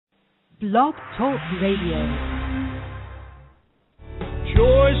Blog Talk Radio.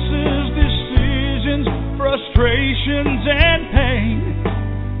 Choices, decisions, frustrations, and pain.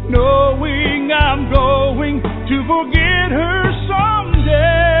 Knowing I'm going to forget her someday.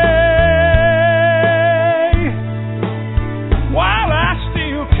 While I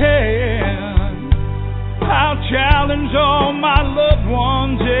still can, I'll challenge all my loved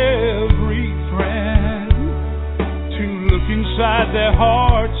ones, every friend, to look inside their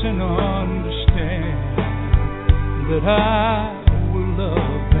hearts and understand that I will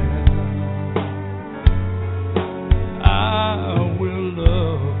love them. I will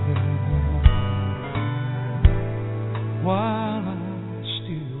love them while I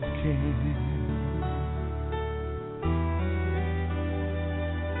still can.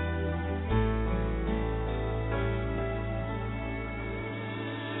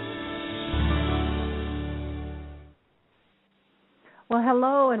 Well,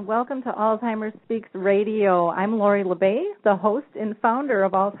 hello and welcome to Alzheimer Speaks Radio. I'm Lori LeBay, the host and founder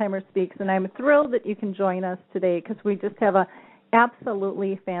of Alzheimer Speaks, and I'm thrilled that you can join us today because we just have an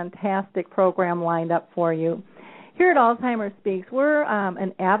absolutely fantastic program lined up for you. Here at Alzheimer Speaks, we're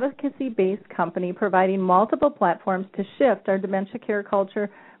an advocacy-based company providing multiple platforms to shift our dementia care culture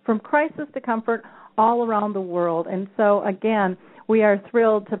from crisis to comfort all around the world. And so, again, we are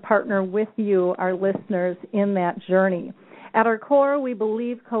thrilled to partner with you, our listeners, in that journey. At our core, we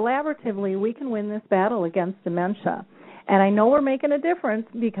believe collaboratively we can win this battle against dementia. And I know we're making a difference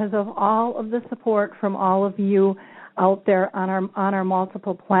because of all of the support from all of you out there on our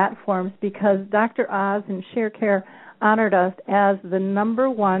multiple platforms, because Dr. Oz and ShareCare honored us as the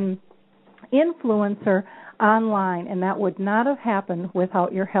 #1 influencer online, and that would not have happened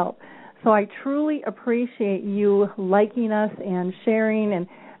without your help. So I truly appreciate you liking us and sharing and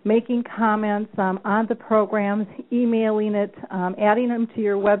making comments on the programs, emailing it, adding them to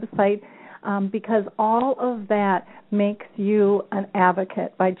your website, because all of that makes you an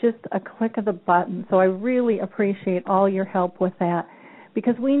advocate by just a click of the button. So I really appreciate all your help with that,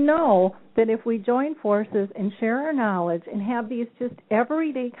 because we know that if we join forces and share our knowledge and have these just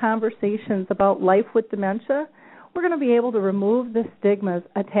everyday conversations about life with dementia, we're going to be able to remove the stigmas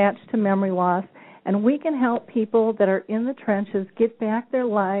attached to memory loss, and we can help people that are in the trenches get back their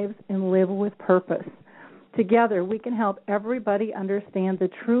lives and live with purpose. Together, we can help everybody understand the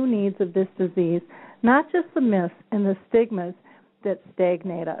true needs of this disease, not just the myths and the stigmas that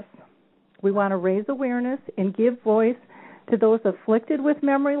stagnate us. We want to raise awareness and give voice to those afflicted with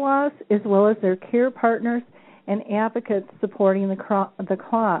memory loss, as well as their care partners and advocates supporting the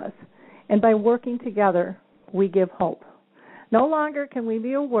cause. And by working together, we give hope. No longer can we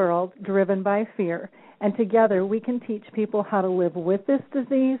be a world driven by fear, and together we can teach people how to live with this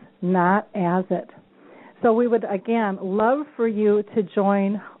disease, not as it. So we would, again, love for you to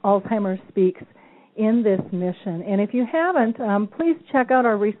join Alzheimer Speaks in this mission. And if you haven't, please check out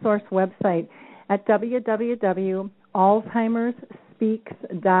our resource website at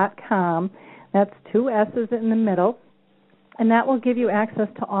www.alzheimersspeaks.com. That's 2 S's in the middle, and that will give you access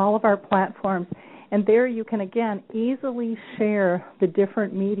to all of our platforms. And there you can, again, easily share the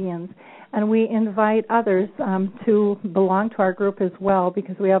different mediums. And we invite others to belong to our group as well,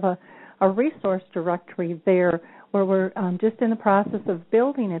 because we have a resource directory there where we're just in the process of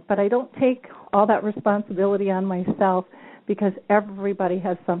building it. But I don't take all that responsibility on myself, because everybody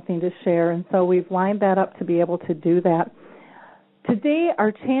has something to share. And so we've lined that up to be able to do that. Today,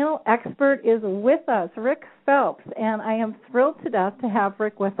 our channel expert is with us, Rick Phelps, and I am thrilled to death to have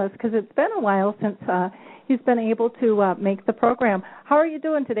Rick with us, because it's been a while since he's been able to make the program. How are you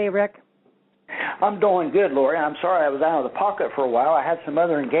doing today, Rick? I'm doing good, Lori. I'm sorry I was out of the pocket for a while. I had some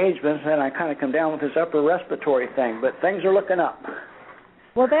other engagements, and I kind of come down with this upper respiratory thing, but things are looking up.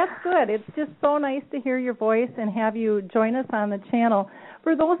 Well, that's good. It's just so nice to hear your voice and have you join us on the channel.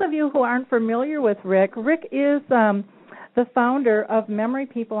 For those of you who aren't familiar with Rick, Rick is the founder of Memory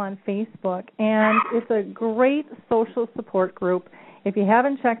People on Facebook, and it's a great social support group. If you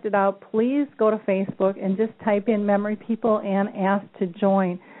haven't checked it out, please go to Facebook and just type in Memory People and ask to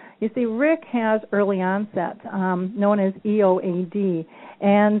join. You see, Rick has early onset, known as EOAD,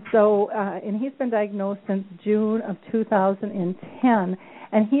 and so and he's been diagnosed since June of 2010,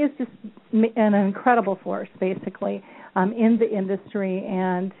 and he is just an incredible force, basically, in the industry.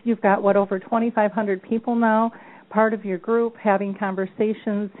 And you've got, over 2,500 people now, part of your group, having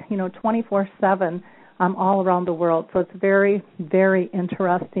conversations, 24/7 all around the world. So it's a very, very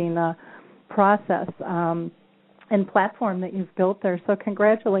interesting process and platform that you've built there. So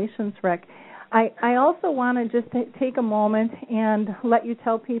congratulations, Rick. I also want to just take a moment and let you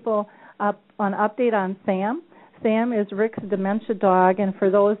tell people an update on Sam. Sam is Rick's dementia dog, and for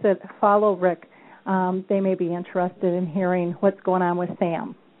those that follow Rick, they may be interested in hearing what's going on with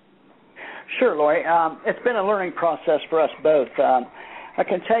Sam. Sure, Lori. It's been a learning process for us both. I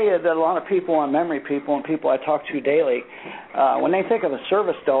can tell you that a lot of people, and memory people, and people I talk to daily, when they think of a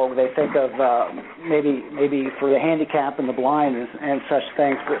service dog, they think of maybe for the handicapped and the blind and such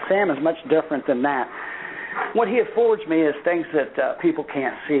things. But Sam is much different than that. What he affords me is things that people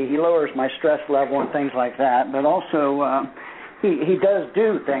can't see. He lowers my stress level and things like that. But also, he does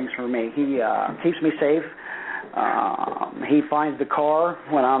do things for me. He keeps me safe. He finds the car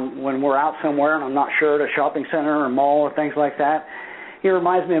when we're out somewhere and I'm not sure, at a shopping center or mall or things like that. He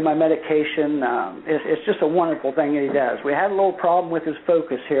reminds me of my medication. It's just a wonderful thing that he does. We had a little problem with his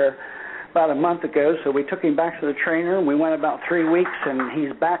focus here about a month ago, so we took him back to the trainer, and we went about 3 weeks, and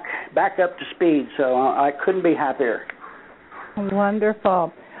he's back up to speed, so I couldn't be happier.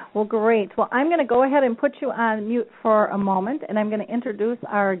 Wonderful. Well, great. Well, I'm going to go ahead and put you on mute for a moment, and I'm going to introduce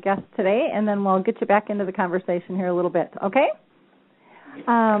our guest today, and then we'll get you back into the conversation here a little bit, okay?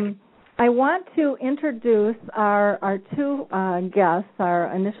 I want to introduce our two guests,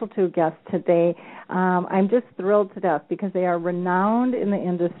 our initial two guests today. I'm just thrilled to death because they are renowned in the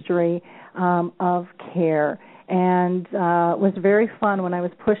industry of care, and it was very fun when I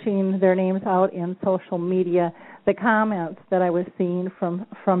was pushing their names out in social media, the comments that I was seeing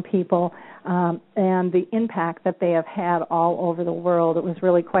from people and the impact that they have had all over the world. It was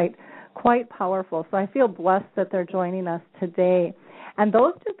really quite powerful. So I feel blessed that they're joining us today. And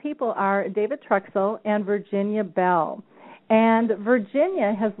those two people are David Truxell and Virginia Bell. And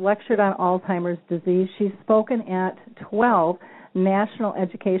Virginia has lectured on Alzheimer's disease. She's spoken at 12 national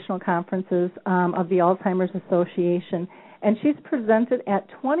educational conferences of the Alzheimer's Association, and she's presented at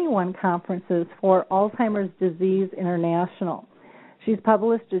 21 conferences for Alzheimer's Disease International. She's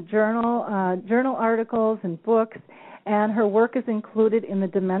published journal articles and books, and her work is included in the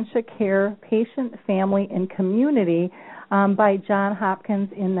Dementia Care Patient, Family, and Community by Johns Hopkins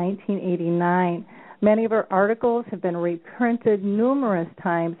in 1989. Many of her articles have been reprinted numerous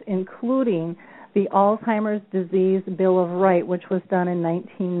times, including the Alzheimer's Disease Bill of Rights, which was done in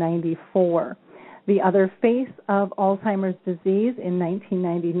 1994, The Other Face of Alzheimer's Disease in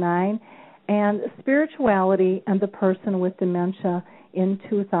 1999, and Spirituality and the Person with Dementia in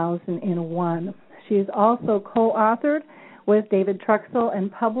 2001. She is also co-authored with David Truxell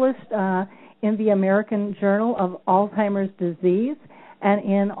and published in the American Journal of Alzheimer's Disease and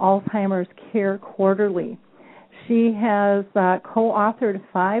in Alzheimer's Care Quarterly. She has co-authored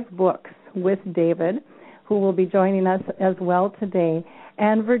 5 books with David, who will be joining us as well today.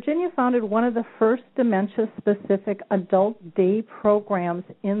 And Virginia founded one of the first dementia-specific adult day programs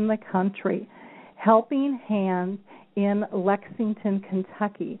in the country, Helping Hands in Lexington,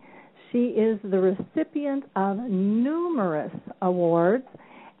 Kentucky. She is the recipient of numerous awards,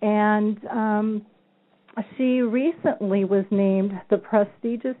 and she recently was named the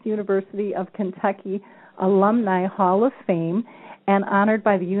prestigious University of Kentucky Alumni Hall of Fame and honored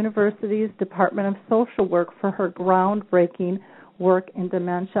by the university's Department of Social Work for her groundbreaking work in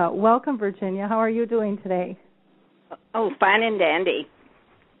dementia. Welcome, Virginia. How are you doing today? Oh, fine and dandy.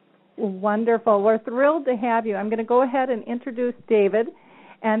 Wonderful. We're thrilled to have you. I'm going to go ahead and introduce David,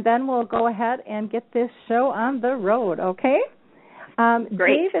 and then we'll go ahead and get this show on the road, okay?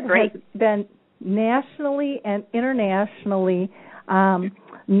 Great. David has been nationally and internationally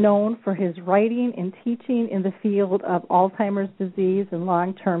known for his writing and teaching in the field of Alzheimer's disease and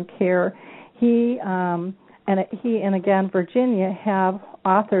long-term care. He and again, Virginia have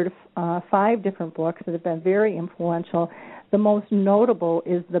authored 5 different books that have been very influential. The most notable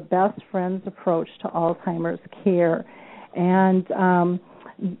is The Best Friends Approach to Alzheimer's Care. And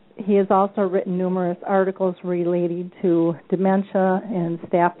he has also written numerous articles relating to dementia and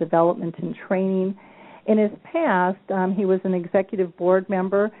staff development and training. In his past, he was an executive board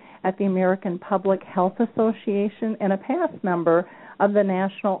member at the American Public Health Association and a past member of the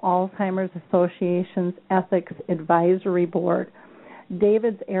National Alzheimer's Association's Ethics Advisory Board.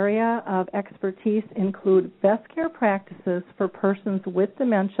 David's area of expertise include best care practices for persons with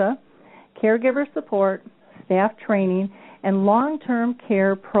dementia, caregiver support, staff training, and long-term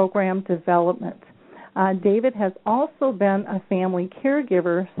care program development. David has also been a family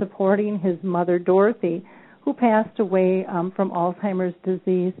caregiver supporting his mother, Dorothy, who passed away from Alzheimer's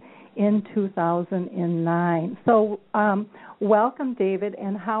disease in 2009. So welcome, David,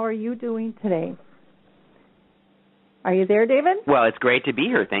 and how are you doing today? Are you there, David? Well, it's great to be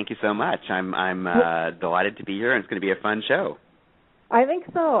here. Thank you so much. I'm delighted to be here, and it's going to be a fun show. I think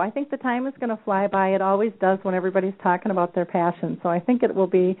so. I think the time is going to fly by. It always does when everybody's talking about their passion. So I think it will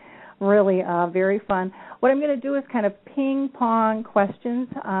be really very fun. What I'm going to do is kind of ping-pong questions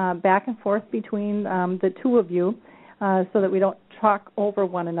back and forth between the two of you so that we don't talk over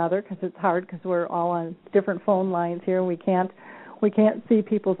one another, because it's hard because we're all on different phone lines here and we can't see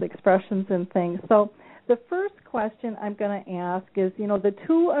people's expressions and things. So the first question I'm going to ask is, the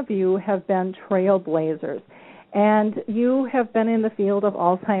two of you have been trailblazers, and you have been in the field of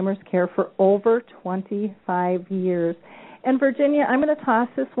Alzheimer's care for over 25 years. And Virginia, I'm going to toss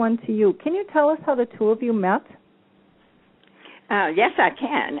this one to you. Can you tell us how the two of you met? Yes, I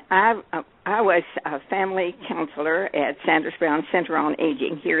can. I was a family counselor at Sanders Brown Center on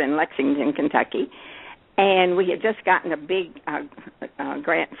Aging here in Lexington, Kentucky, and we had just gotten a big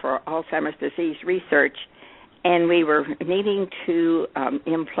grant for Alzheimer's disease research, and we were needing to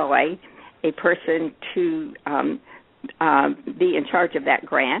employ a person to be in charge of that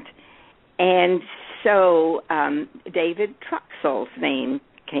grant. And so David Troxell's name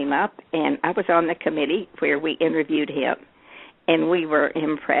came up, and I was on the committee where we interviewed him, and we were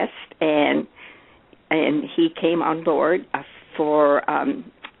impressed, and he came on board for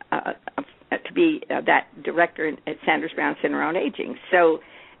to be that director at Sanders Brown Center on Aging. So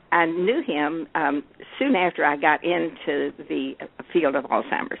I knew him soon after I got into the field of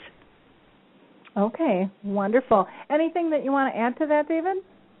Alzheimer's. Okay, wonderful. Anything that you want to add to that, David?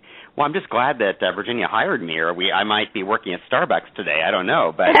 Well, I'm just glad that Virginia hired me, or I might be working at Starbucks today. I don't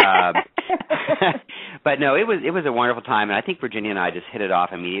know, but but no, it was a wonderful time, and I think Virginia and I just hit it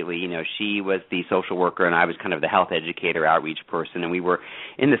off immediately. She was the social worker, and I was kind of the health educator, outreach person, and we were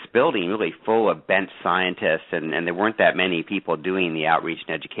in this building really full of bench scientists, and there weren't that many people doing the outreach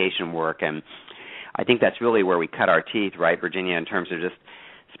and education work, and I think that's really where we cut our teeth, right, Virginia, in terms of just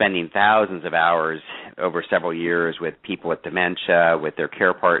spending thousands of hours over several years with people with dementia, with their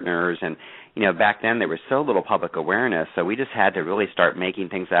care partners, and back then there was so little public awareness, so we just had to really start making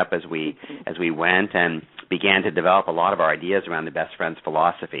things up as we went and began to develop a lot of our ideas around the best friends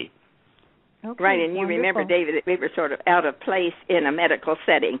philosophy. Okay, right, and you remember, David, that we were sort of out of place in a medical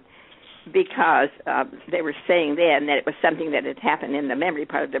setting because they were saying then that it was something that had happened in the memory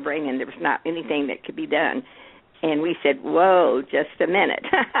part of the brain and there was not anything that could be done. And we said, whoa, just a minute.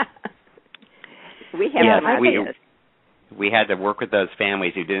 We have some ideas. We had to work with those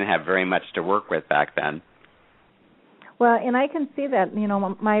families who didn't have very much to work with back then. Well, and I can see that,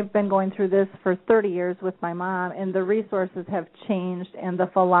 I've been going through this for 30 years with my mom, and the resources have changed and the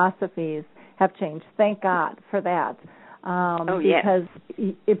philosophies have changed. Thank God for that.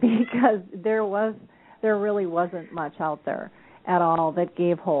 Because there really wasn't much out there at all that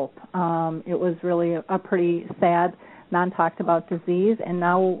gave hope. It was really a pretty sad, non-talked about disease, and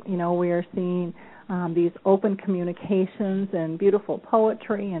now, we are seeing these open communications and beautiful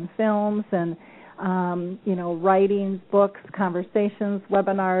poetry and films and, writings, books, conversations,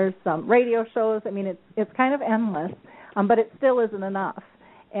 webinars, radio shows. I mean, it's kind of endless, but it still isn't enough.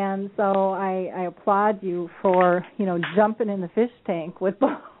 And so I applaud you for, jumping in the fish tank with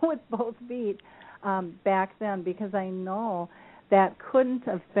both feet back then, because I know that couldn't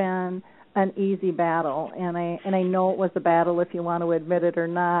have been an easy battle, and I know it was a battle, if you want to admit it or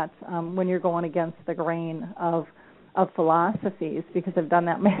not, when you're going against the grain of philosophies, because I've done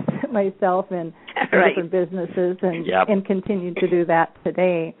that myself in different businesses and continue to do that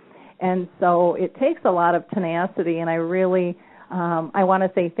today. And so it takes a lot of tenacity, and I really I want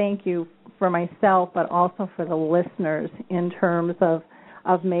to say thank you for myself, but also for the listeners in terms of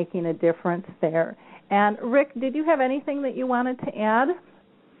making a difference there. And, Rick, did you have anything that you wanted to add?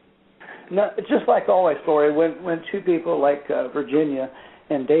 No, just like always, Lori, when two people like Virginia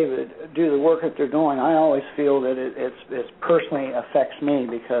and David do the work that they're doing, I always feel that it personally affects me,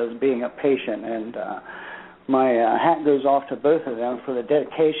 because being a patient, and my hat goes off to both of them for the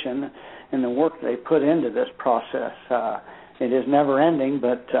dedication and the work they put into this process. It is never ending,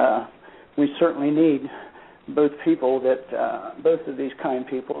 but we certainly need both of these kind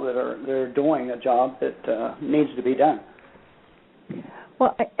people that are doing a job that needs to be done.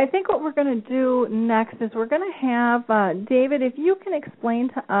 Well, I think what we're going to do next is we're going to have David, if you can explain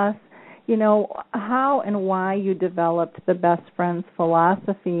to us, how and why you developed the Best Friends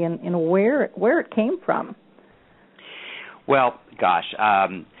philosophy and where it came from. Well, gosh,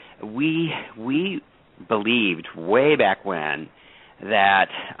 we believed way back when that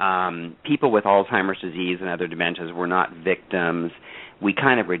people with Alzheimer's disease and other dementias were not victims. We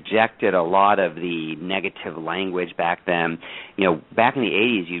kind of rejected a lot of the negative language back then. Back in the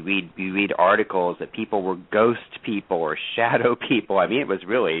 80s, you read articles that people were ghost people or shadow people. I mean, it was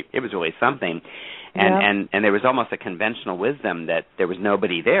really something. And there was almost a conventional wisdom that there was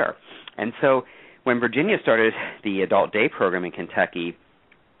nobody there. And so when Virginia started the adult day program in Kentucky,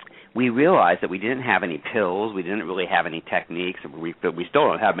 we realized that we didn't have any pills, we didn't really have any techniques, we still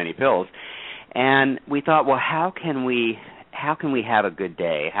don't have many pills. And we thought, well, how can we have a good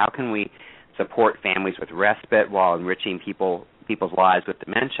day? How can we support families with respite while enriching people's lives with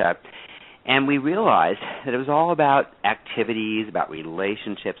dementia? And we realized that it was all about activities, about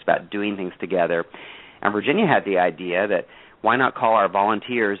relationships, about doing things together. And Virginia had the idea that why not call our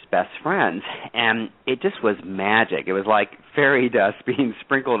volunteers best friends? And it just was magic. It was like fairy dust being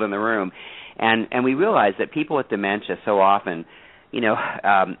sprinkled in the room. And we realized that people with dementia so often,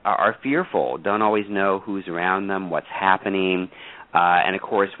 are fearful, don't always know who's around them, what's happening. And, of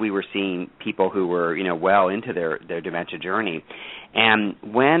course, we were seeing people who were, well into their dementia journey. And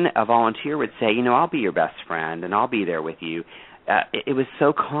when a volunteer would say, I'll be your best friend and I'll be there with you, it was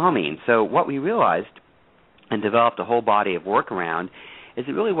so calming. So what we realized and developed a whole body of work around is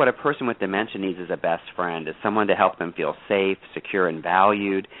that really what a person with dementia needs is a best friend, is someone to help them feel safe, secure, and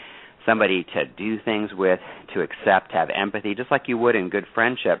valued, somebody to do things with, to accept, have empathy, just like you would in good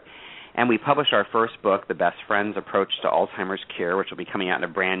friendship. And we published our first book, The Best Friends Approach to Alzheimer's Care, which will be coming out in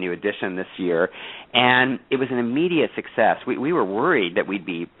a brand new edition this year. And it was an immediate success. We were worried that we'd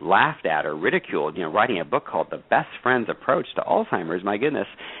be laughed at or ridiculed, writing a book called The Best Friends Approach to Alzheimer's, my goodness.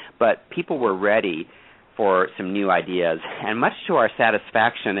 But people were ready for some new ideas. And much to our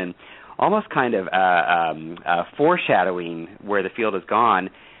satisfaction and almost kind of foreshadowing where the field has gone,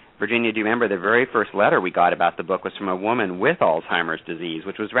 Virginia, do you remember the very first letter we got about the book was from a woman with Alzheimer's disease,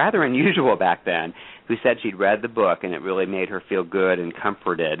 which was rather unusual back then, who said she'd read the book and it really made her feel good and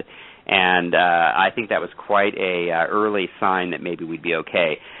comforted. And I think that was quite a early sign that maybe we'd be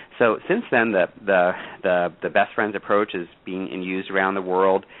okay. So since then, the Best Friends approach is being used around the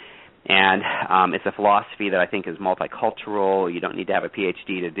world, and it's a philosophy that I think is multicultural. You don't need to have a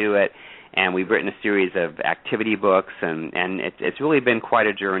PhD to do it. And we've written a series of activity books, and it's really been quite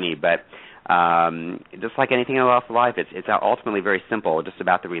a journey. But just like anything else in life, it's ultimately very simple, just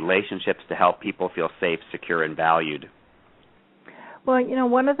about the relationships to help people feel safe, secure, and valued. Well,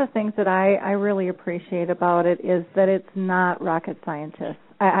 one of the things that I really appreciate about it is that it's not rocket scientists.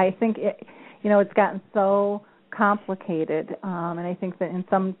 I think it's gotten so complicated, and I think that in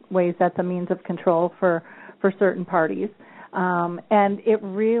some ways that's a means of control for certain parties. And it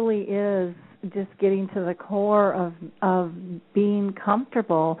really is just getting to the core of being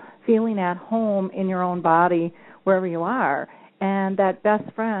comfortable, feeling at home in your own body wherever you are. And that best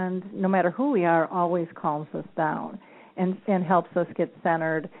friend, no matter who we are, always calms us down and helps us get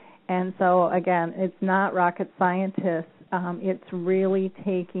centered. And so, again, it's not rocket scientists. It's really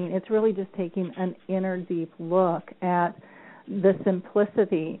just taking an inner deep look at the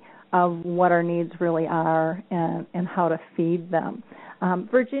simplicity of what our needs really are and how to feed them.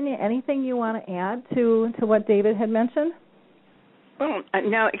 Virginia, anything you want to add to what David had mentioned? Well,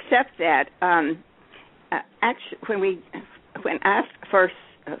 no, except that actually when I first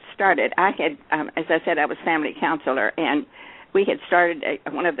started, I had, as I said, I was family counselor, and we had started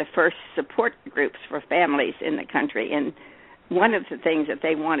one of the first support groups for families in the country. And one of the things that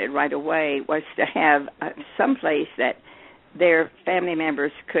they wanted right away was to have some place that their family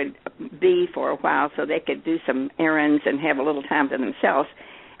members could be for a while so they could do some errands and have a little time to themselves.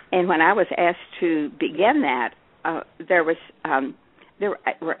 And when I was asked to begin that, there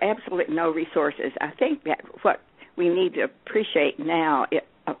were absolutely no resources. I think that what we need to appreciate now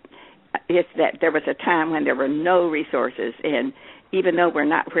is that there was a time when there were no resources, and even though we're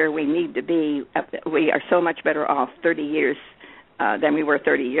not where we need to be, we are so much better off 30 years than we were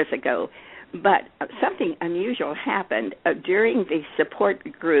 30 years ago. But something unusual happened during the support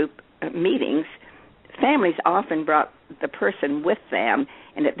group meetings. Families often brought the person with them,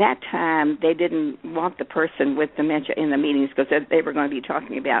 and at that time they didn't want the person with dementia in the meetings because they were going to be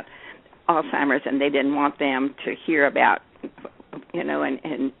talking about Alzheimer's, and they didn't want them to hear about,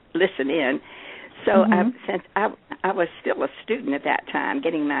 and listen in. So since I was still a student at that time,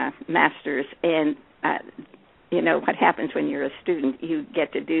 getting my master's, and what happens when you're a student, you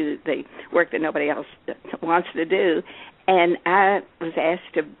get to do the work that nobody else wants to do. And I was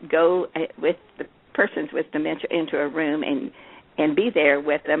asked to go with the persons with dementia into a room and be there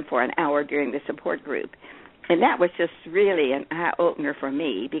with them for an hour during the support group. And that was just really an eye-opener for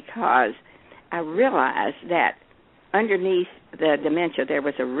me, because I realized that underneath the dementia there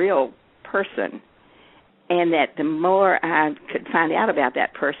was a real person, and that the more I could find out about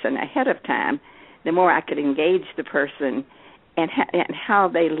that person ahead of time, the more I could engage the person and how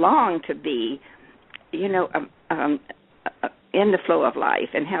they long to be, in the flow of life,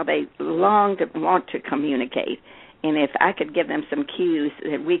 and how they long to want to communicate. And if I could give them some cues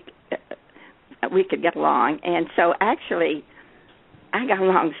that we could get along. And so actually I got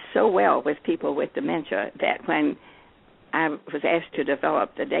along so well with people with dementia that when I was asked to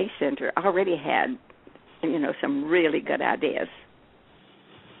develop the day center, I already had, some really good ideas.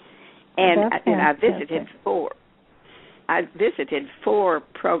 And I visited four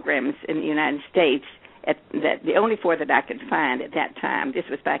programs in the United States. The only four that I could find at that time, this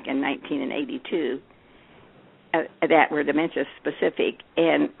was back in 1982, that were dementia specific.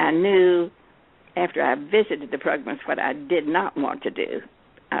 And I knew after I visited the programs what I did not want to do.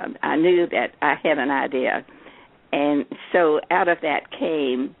 I knew that I had an idea. And so out of that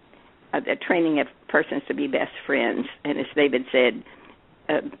came the training of persons to be best friends. And as David said,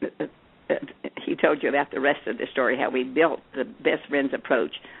 he told you about the rest of the story, how we built the best friends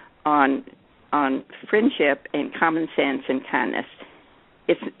approach on friendship and common sense and kindness.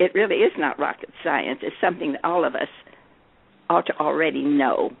 It really is not rocket science. It's something that all of us ought to already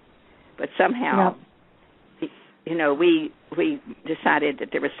know. But somehow, we decided that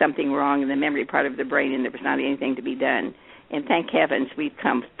there was something wrong in the memory part of the brain and there was not anything to be done. And thank heavens we've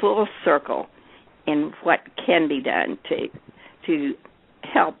come full circle in what can be done to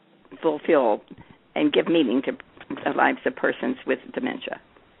help fulfill and give meaning to the lives of persons with dementia.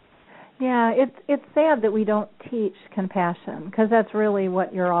 Yeah, it's sad that we don't teach compassion, because that's really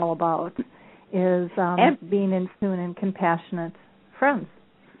what you're all about, is being in tune and compassionate friends.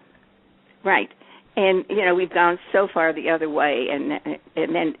 Right. And, we've gone so far the other way, and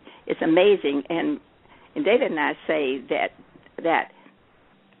then it's amazing. And David and I say that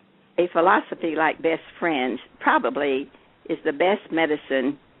a philosophy like best friends probably is the best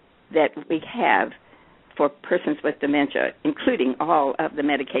medicine that we have for persons with dementia, including all of the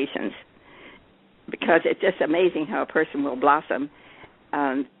medications, because it's just amazing how a person will blossom.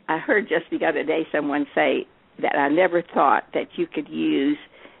 I heard just the other day someone say that I never thought that you could use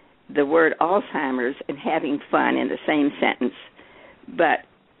the word Alzheimer's and having fun in the same sentence. But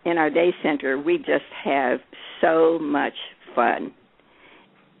in our day center, we just have so much fun.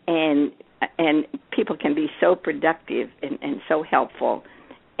 And people can be so productive and so helpful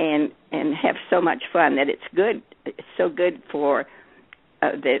and have so much fun that it's good. It's so good for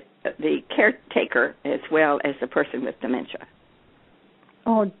the caretaker as well as the person with dementia.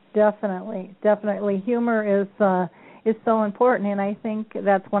 Oh, definitely. Humor is so important, and I think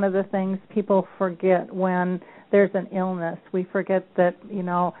that's one of the things people forget when there's an illness. We forget that,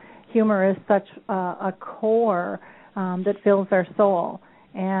 humor is such a core that fills our soul.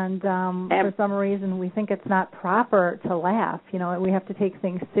 And for some reason we think it's not proper to laugh. We have to take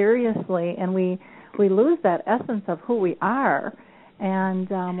things seriously, and we lose that essence of who we are. And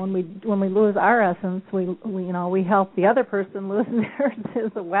when we lose our essence, we help the other person lose theirs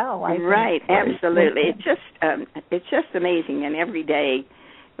as well. I think. Right, absolutely. It's just amazing. And every day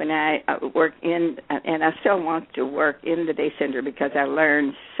when I work in, and I still want to work in the day center because I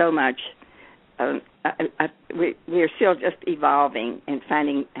learned so much. We're still just evolving and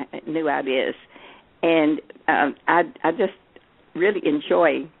finding new ideas, and I just really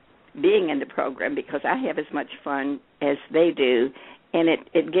enjoy being in the program because I have as much fun as they do, and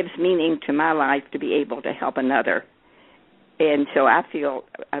it gives meaning to my life to be able to help another. And so I've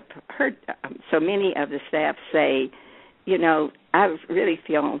heard so many of the staff say, I really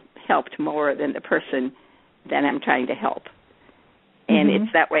feel helped more than the person that I'm trying to help. And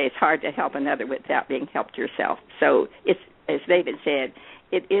it's that way. It's hard to help another without being helped yourself. So it's, as David said,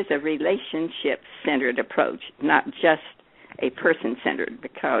 it is a relationship-centered approach, not just a person-centered,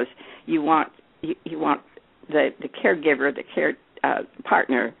 because you want the caregiver, the care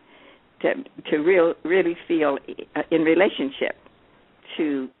partner, to really feel in relationship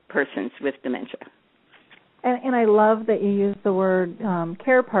to persons with dementia. And I love that you use the word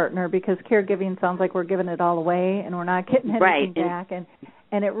care partner, because caregiving sounds like we're giving it all away and we're not getting anything back.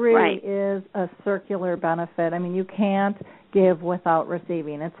 And it really is a circular benefit. I mean, you can't give without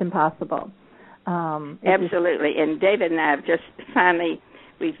receiving. It's impossible. Absolutely. And David and I have just finally,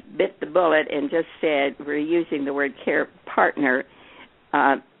 we've bit the bullet and just said we're using the word care partner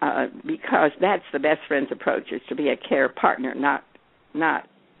because that's the best friend's approach, is to be a care partner, not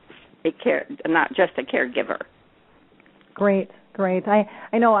just a caregiver. Great.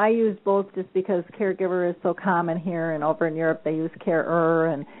 I know I use both just because caregiver is so common here, and over in Europe they use carer,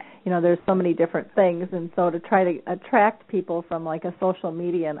 and there's so many different things, and so to try to attract people from like a social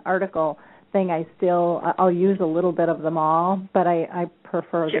media and article thing, I'll use a little bit of them all, but I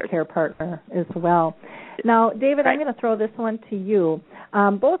prefer the care partner as well. Now, David, I'm going to throw this one to you.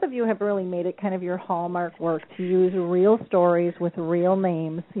 Both of you have really made it kind of your hallmark work to use real stories with real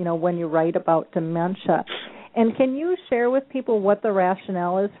names, when you write about dementia. And can you share with people what the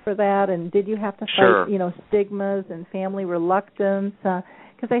rationale is for that? And did you have to fight, stigmas and family reluctance?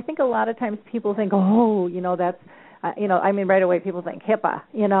 Because I think a lot of times people think, that's, right away people think HIPAA,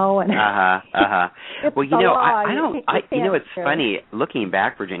 and Well, it's share. funny looking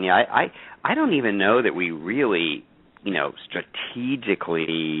back, Virginia. I don't even know that we really,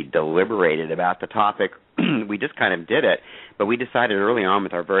 strategically deliberated about the topic. We just kind of did it, but we decided early on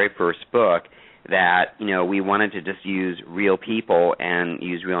with our very first book that, we wanted to just use real people and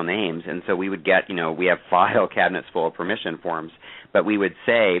use real names. And so we would get, we have file cabinets full of permission forms, but we would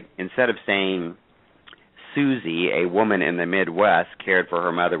say, instead of saying Susie, a woman in the Midwest, cared for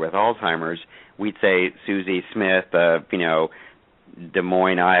her mother with Alzheimer's, we'd say Susie Smith of, Des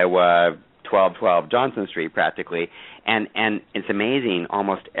Moines, Iowa, 1212 Johnson Street practically. And it's amazing,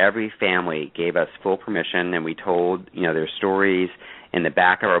 almost every family gave us full permission, and we told, their stories. In the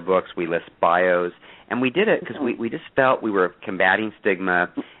back of our books, we list bios, and we did it because we just felt we were combating stigma,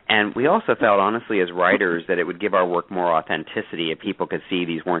 and we also felt, honestly, as writers, that it would give our work more authenticity if people could see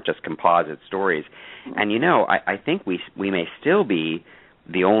these weren't just composite stories. And, I think we may still be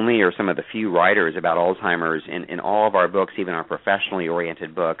the only or some of the few writers about Alzheimer's in all of our books, even our professionally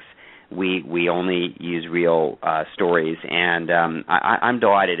oriented books. We only use real stories, and I'm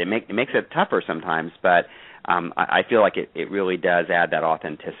delighted. It makes it tougher sometimes, but I feel like it really does add that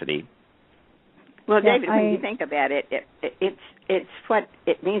authenticity. Well, David, when you think about it, it's what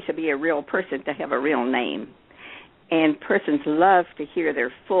it means to be a real person, to have a real name, and persons love to hear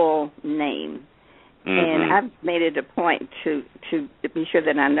their full name. Mm-hmm. And I've made it a point to be sure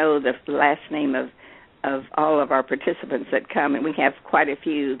that I know the last name of all of our participants that come, and we have quite a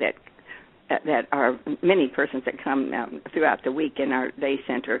few that are many persons that come throughout the week in our day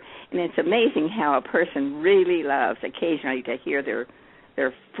center. And it's amazing how a person really loves occasionally to hear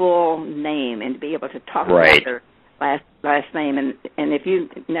their full name and to be able to talk about their last name. And if you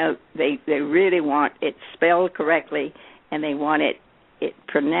know, they really want it spelled correctly, and they want it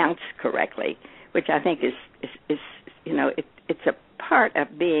pronounced correctly, which I think is it's a part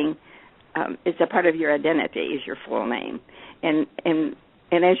of being it's a part of your identity, is your full name. And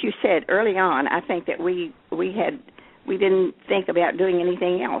as you said early on, I think that we didn't think about doing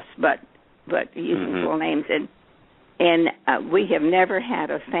anything else but using full names, and we have never had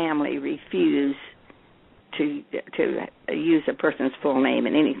a family refuse to use a person's full name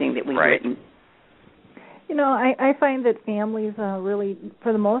in anything that we've written. I find that families really,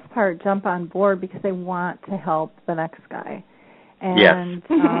 for the most part, jump on board because they want to help the next guy, and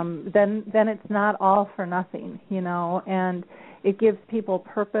then it's not all for nothing, and it gives people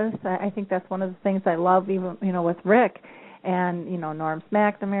purpose. I think that's one of the things I love, even with Rick and Norm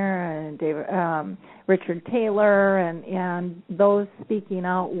McNamara and David, Richard Taylor, and those speaking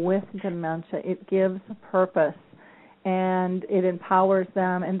out with dementia. It gives purpose, and it empowers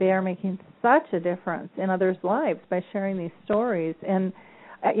them, and they are making such a difference in others' lives by sharing these stories. And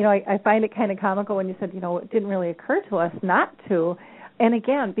I find it kind of comical when you said it didn't really occur to us not to. And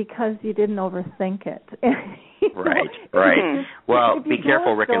again, because you didn't overthink it. Right. Well, be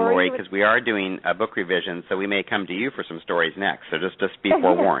careful, Rick and Lori, because we are doing a book revision, so we may come to you for some stories next. So just be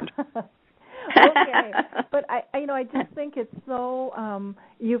forewarned. Okay, but I just think it's so.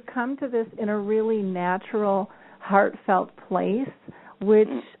 You've come to this in a really natural, heartfelt place, which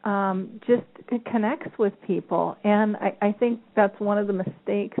just connects with people, and I think that's one of the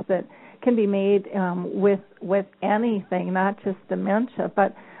mistakes that can be made with anything, not just dementia,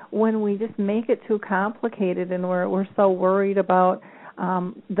 but when we just make it too complicated and we're so worried about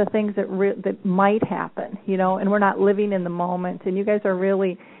the things that might happen, and we're not living in the moment. And you guys are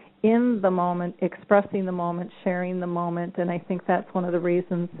really in the moment, expressing the moment, sharing the moment, and I think that's one of the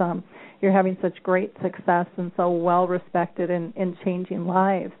reasons you're having such great success and so well respected in changing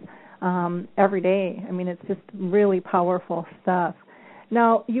lives every day. I mean, it's just really powerful stuff.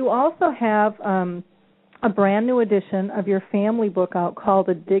 Now, you also have a brand new edition of your family book out called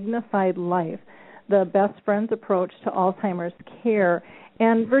A Dignified Life, The Best Friends Approach to Alzheimer's Care.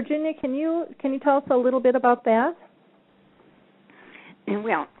 And Virginia, can you tell us a little bit about that?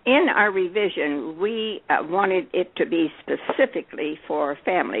 Well, in our revision, we wanted it to be specifically for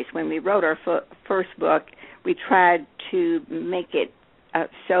families. When we wrote our first book, we tried to make it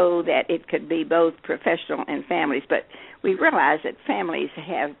so that it could be both professional and families. But we realized that families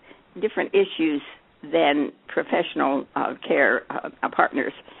have different issues than professional care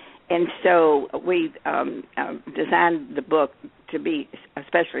partners. And so we designed the book to be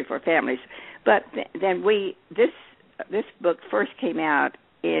especially for families. But then this book first came out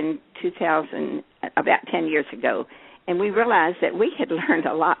in 2000, about 10 years ago, and we realized that we had learned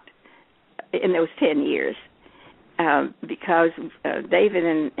a lot in those 10 years. because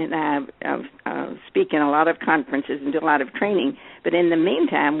David and I speak in a lot of conferences and do a lot of training. But in the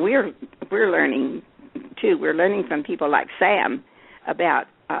meantime, we're learning too. We're learning from people like Sam about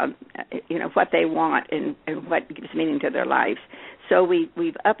what they want and what gives meaning to their lives. So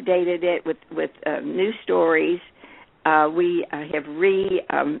we've updated it with new stories. We have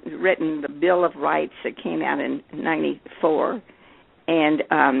rewritten the Bill of Rights that came out in '94, and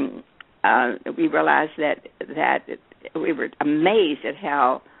we realized that we were amazed at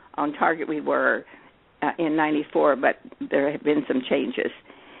how on target we were in '94, but there have been some changes,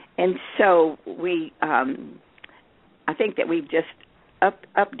 and so we I think that we've just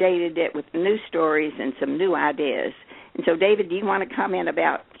updated it with new stories and some new ideas. And so, David, do you want to comment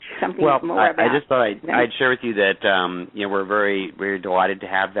about something more about? I just thought I'd share with you that we're very, very delighted to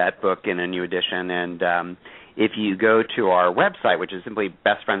have that book in a new edition. And if you go to our website, which is simply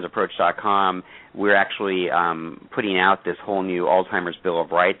bestfriendsapproach.com, we're actually putting out this whole new Alzheimer's Bill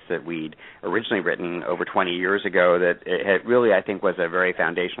of Rights that we'd originally written over 20 years ago. That it really, I think, was a very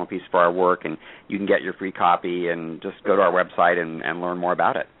foundational piece for our work. And you can get your free copy and just go to our website and learn more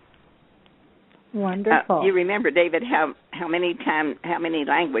about it. Wonderful. You remember, David, how many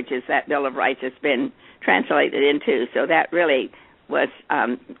languages that Bill of Rights has been translated into? So that really was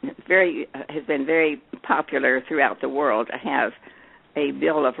has been very popular throughout the world to have a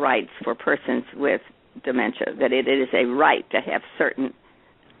Bill of Rights for persons with dementia. That it is a right to have certain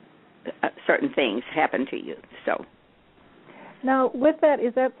things happen to you. So now, with that,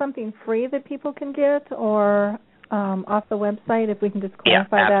 is that something free that people can get, or off the website, if we can just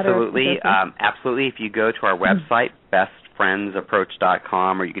clarify that? Absolutely. Absolutely. If you go to our website,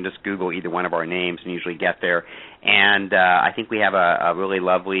 bestfriendsapproach.com, or you can just Google either one of our names and usually get there. And I think we have a really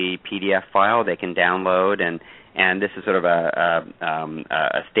lovely PDF file they can download, and this is sort of a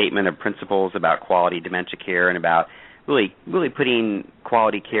statement of principles about quality dementia care and about really putting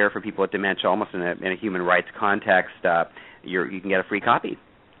quality care for people with dementia almost in a human rights context. You can get a free copy.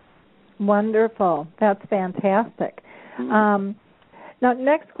 Wonderful. That's fantastic. Now,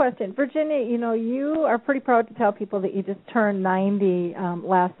 next question. Virginia, you are pretty proud to tell people that you just turned 90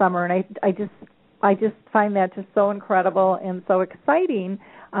 last summer, and I just find that just so incredible and so exciting,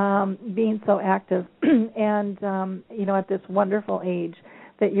 being so active and, at this wonderful age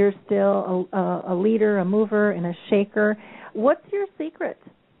that you're still a leader, a mover, and a shaker. What's your secret?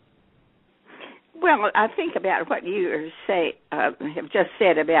 Well, I think about what you have just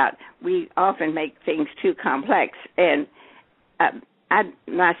said about we often make things too complex, and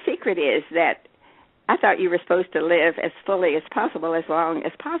my secret is that I thought you were supposed to live as fully as possible, as long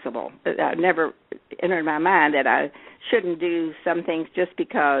as possible. It never entered my mind that I shouldn't do some things just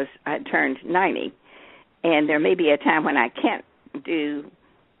because I turned 90, and there may be a time when I can't do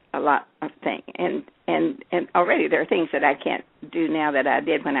a lot of things, and already there are things that I can't do now that I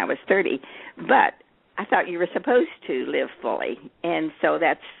did when I was 30, but I thought you were supposed to live fully, and so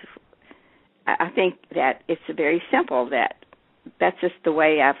I think that it's very simple. That's just the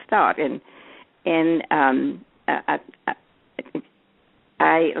way I've thought, and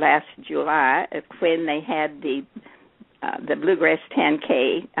I last July, when they had the Bluegrass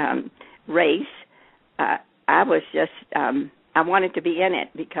 10K race, I was just I wanted to be in it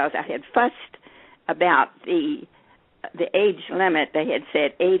because I had fussed about the age limit. They had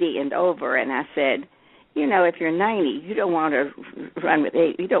said 80 and over, and I said, if you're 90, you don't want to run with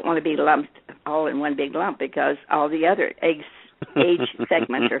 80. You don't want to be lumped all in one big lump because all the other age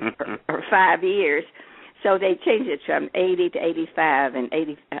segments are 5 years. So they changed it from 80 to 85 and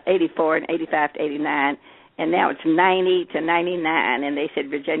 84 and 85 to 89, and now it's 90 to 99. And they said,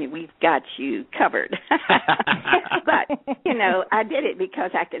 Virginia, we've got you covered. But, I did it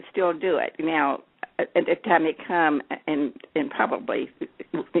because I could still do it. Now, at the time it come and probably,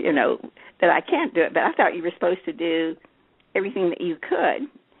 that I can't do it. But I thought you were supposed to do everything that you could,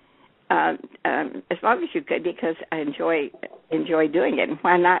 as long as you could, because I enjoy doing it. And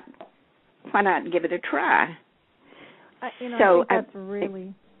why not give it a try? I think that's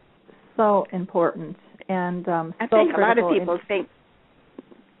really so important and I so think critical.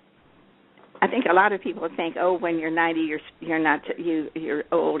 I think a lot of people think, oh, when you're 90, you're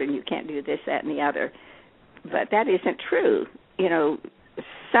old and you can't do this, that, and the other. But that isn't true.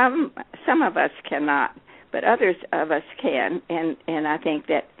 Some of us cannot, but others of us can, and I think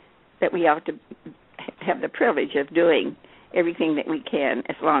that we ought to have the privilege of doing everything that we can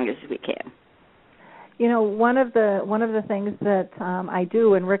as long as we can. One of the things that I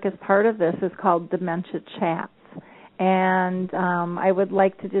do, and Rick is part of this, is called Dementia Chats. And I would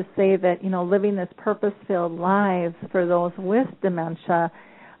like to just say that, living this purpose-filled lives for those with dementia,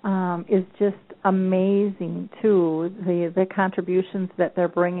 is just amazing too. The contributions that they're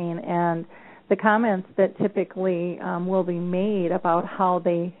bringing and the comments that typically will be made about how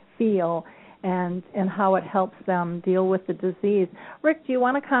they feel and how it helps them deal with the disease. Rick, do you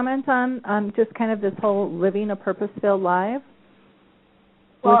want to comment on just kind of this whole living a purpose-filled life?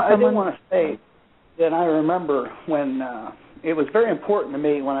 Well, I do want to say that I remember when it was very important to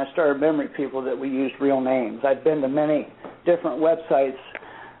me when I started Memory People that we used real names. I'd been to many different websites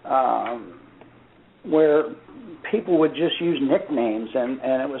where people would just use nicknames, and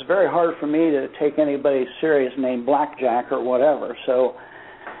it was very hard for me to take anybody's serious name, Blackjack or whatever. So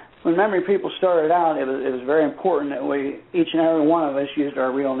when Memory People started out, it was very important that each and every one of us used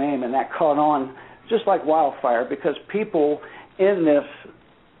our real name, and that caught on just like wildfire because people in this,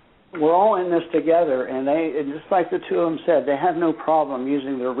 we're all in this together, and just like the two of them said, they have no problem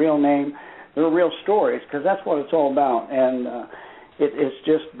using their real name, their real stories, because that's what it's all about. And it's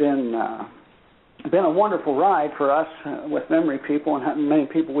just been a wonderful ride for us with Memory People and many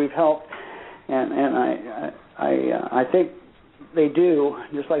people we've helped. And I think they do,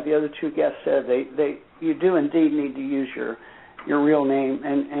 just like the other two guests said, you do indeed need to use your real name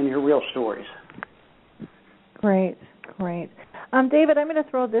and your real stories. Great. David, I'm going to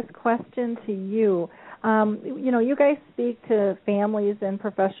throw this question to you. You guys speak to families and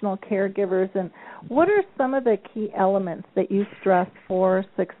professional caregivers, and what are some of the key elements that you stress for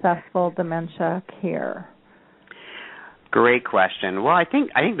successful dementia care? Great question. Well, I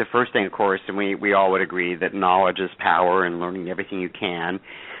think the first thing, of course, and we all would agree that knowledge is power and learning everything you can.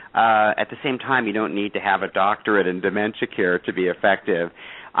 At the same time, you don't need to have a doctorate in dementia care to be effective.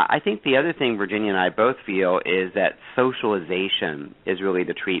 I think the other thing Virginia and I both feel is that socialization is really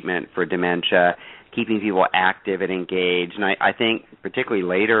the treatment for dementia, keeping people active and engaged. And I think particularly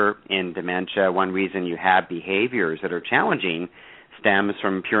later in dementia, one reason you have behaviors that are challenging stems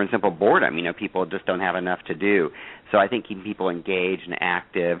from pure and simple boredom. People just don't have enough to do. So I think keeping people engaged and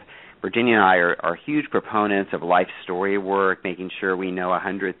active. Virginia and I are huge proponents of life story work, making sure we know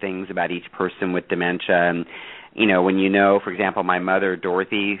 100 things about each person with dementia. And, when for example, my mother,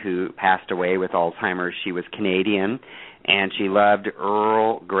 Dorothy, who passed away with Alzheimer's, she was Canadian, and she loved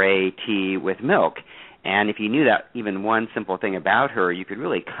Earl Grey tea with milk. And if you knew that even one simple thing about her, you could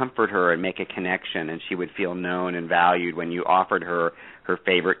really comfort her and make a connection, and she would feel known and valued when you offered her her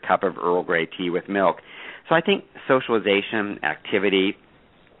favorite cup of Earl Grey tea with milk. So I think socialization, activity,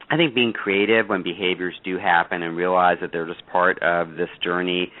 I think being creative when behaviors do happen and realize that they're just part of this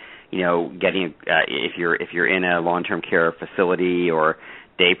journey, getting if you're in a long-term care facility or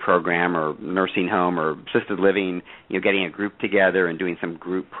day program or nursing home or assisted living, getting a group together and doing some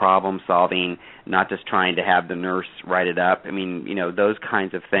group problem solving, not just trying to have the nurse write it up. Those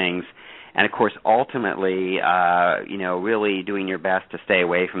kinds of things. And, of course, ultimately, really doing your best to stay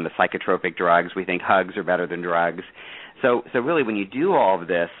away from the psychotropic drugs. We think hugs are better than drugs. So really when you do all of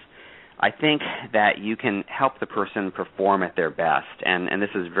this, I think that you can help the person perform at their best. And this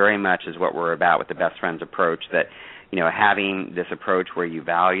is very much is what we're about with the Best Friends approach, that, having this approach where you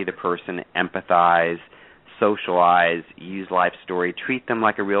value the person, empathize, socialize, use life story, treat them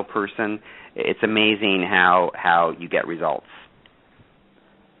like a real person. It's amazing how you get results.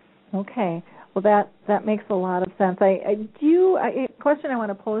 Okay. Well, that makes a lot of sense. A question I want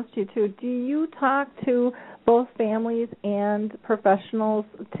to pose to you, too. Do you talk to both families and professionals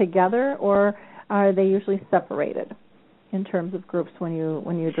together, or are they usually separated in terms of groups when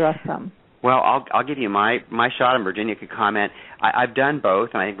you address them? Well, I'll give you my shot, and Virginia could comment. I've done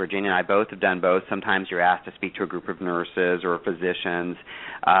both, and I think Virginia and I both have done both. Sometimes you're asked to speak to a group of nurses or physicians.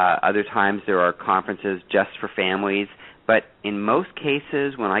 Other times there are conferences just for families. But in most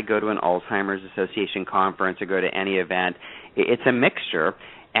cases, when I go to an Alzheimer's Association conference or go to any event, it's a mixture.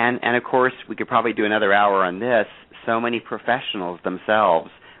 And of course, we could probably do another hour on this. So many professionals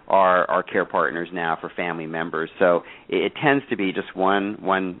themselves are care partners now for family members. So it tends to be just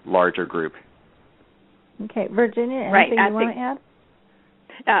one larger group. Okay. Virginia, anything you want to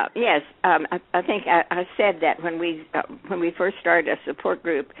add? Yes. I think I said that when we first started a support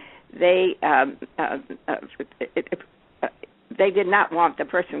group, they did not want the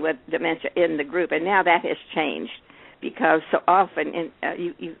person with dementia in the group, and now that has changed because so often,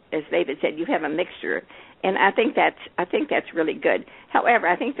 you, as David said, you have a mixture, and I think that's really good. However,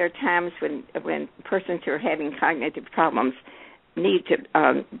 I think there are times when persons who are having cognitive problems need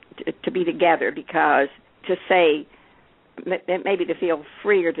to be together because to say maybe to feel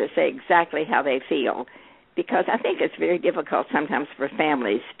freer to say exactly how they feel, because I think it's very difficult sometimes for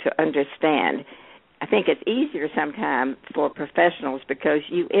families to understand. I think it's easier sometimes for professionals because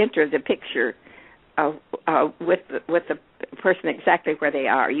you enter the picture with the person exactly where they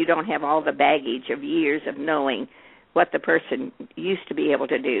are. You don't have all the baggage of years of knowing what the person used to be able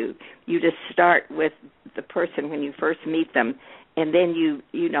to do. You just start with the person when you first meet them, and then you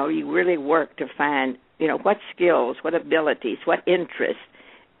really work to find what skills, what abilities, what interests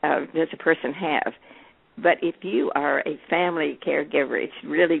does a person have. But if you are a family caregiver, it's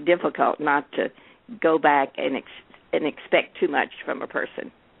really difficult not to go back and expect too much from a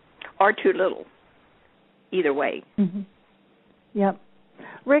person, or too little. Either way. Mm-hmm. Yep.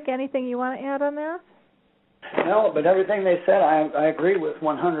 Rick, anything you want to add on that? No, but everything they said, I agree with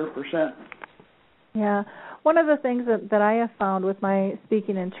 100%. Yeah. One of the things that I have found with my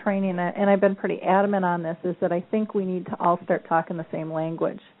speaking and training, and I've been pretty adamant on this, is that I think we need to all start talking the same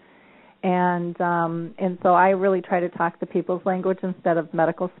language. And so I really try to talk the people's language instead of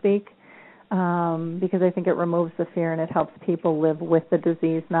medical speak, because I think it removes the fear and it helps people live with the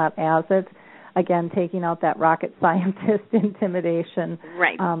disease, not as it. Again, taking out that rocket scientist intimidation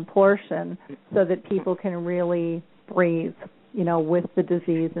portion, so that people can really breathe, with the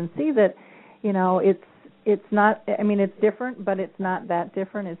disease and see that, it's not. I mean, it's different, but it's not that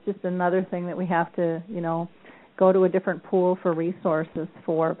different. It's just another thing that we have to, go to a different pool for resources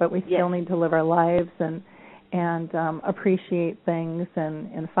for. But we still need to live our lives and appreciate things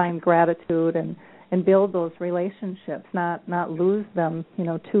and find gratitude and build those relationships, not lose them,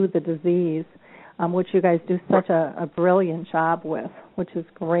 to the disease. Which you guys do such a brilliant job with, which is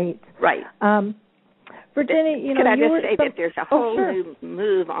great. Right. Virginia, Could I just say that there's a whole new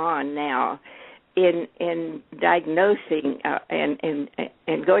move on now in diagnosing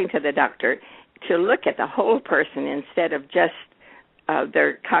and going to the doctor to look at the whole person instead of just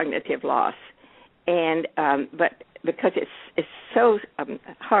their cognitive loss. And but because it's so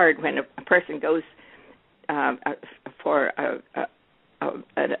hard when a person goes for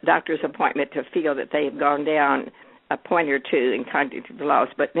a doctor's appointment to feel that they have gone down a point or two in cognitive loss.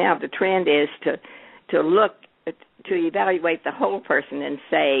 But now the trend is to look, to evaluate the whole person and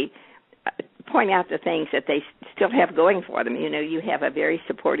say, point out the things that they still have going for them. You have a very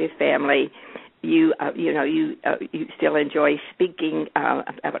supportive family. You still enjoy speaking,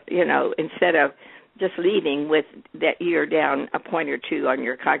 instead of just leaving with that you're down a point or two on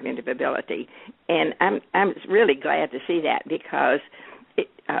your cognitive ability. And I'm really glad to see that, because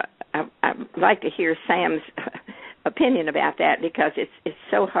I'd like to hear Sam's opinion about that, because it's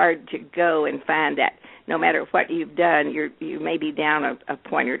so hard to go and find that no matter what you've done, you may be down a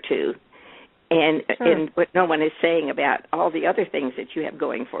point or two, and what no one is saying about all the other things that you have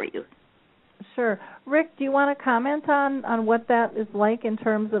going for you. Sure. Rick, do you want to comment on what that is like in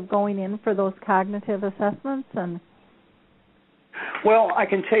terms of going in for those cognitive assessments? Well, I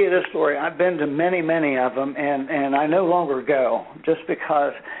can tell you this story. I've been to many, many of them, and I no longer go just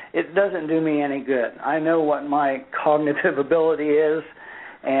because it doesn't do me any good. I know what my cognitive ability is,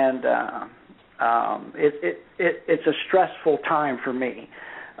 and it's a stressful time for me.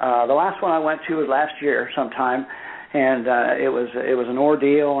 The last one I went to was last year sometime, and it was an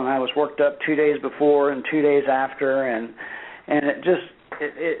ordeal, and I was worked up 2 days before and 2 days after, and it just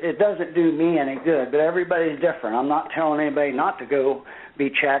it doesn't do me any good. But everybody's different. I'm not telling anybody not to go be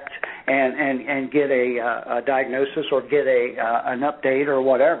checked and get a diagnosis or get an update or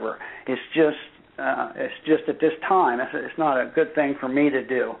whatever. It's just at this time it's not a good thing for me to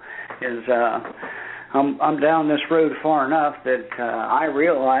do. I'm down this road far enough that I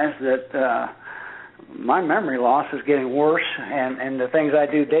realize that my memory loss is getting worse, and the things I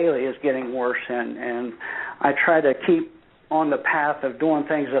do daily is getting worse, and I try to keep on the path of doing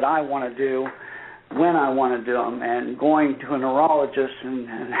things that I want to do when I want to do them, and going to a neurologist and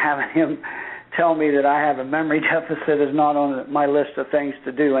having him tell me that I have a memory deficit is not on my list of things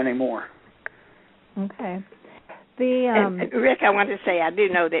to do anymore. Okay. And Rick, I want to say I do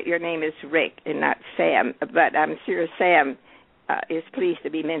know that your name is Rick and not Sam, but I'm sure Sam is pleased to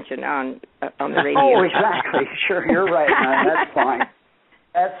be mentioned on the radio. Oh, exactly. Sure, you're right, man. That's fine.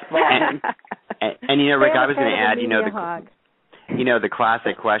 That's fine. And Rick, I was going to add, the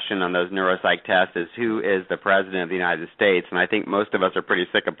classic question on those neuropsych tests is, who is the president of the United States? And I think most of us are pretty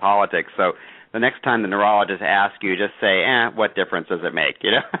sick of politics. So the next time the neurologist asks you, just say, what difference does it make?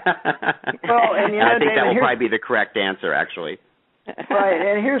 Well, and I think that will probably be the correct answer, actually. Right,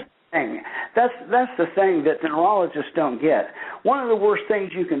 and here's the thing. That's the thing that the neurologists don't get. One of the worst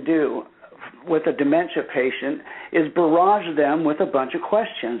things you can do with a dementia patient is barrage them with a bunch of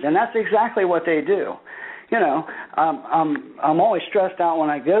questions, and that's exactly what they do. I'm always stressed out when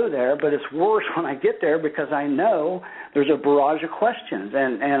I go there, but it's worse when I get there because I know there's a barrage of questions,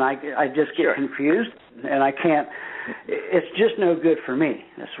 and I just get confused, and I can't. It's just no good for me.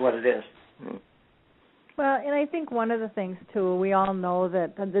 That's what it is. Well, and I think one of the things, too, we all know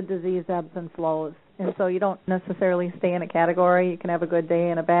that the disease ebbs and flows, and so you don't necessarily stay in a category. You can have a good day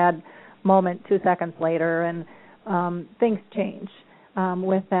and a bad moment 2 seconds later, and things change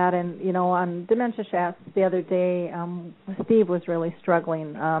with that. And, you know, on Dementia Chats the other day, Steve was really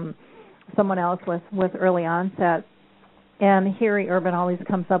struggling, someone else with early onset, and Harry Urban always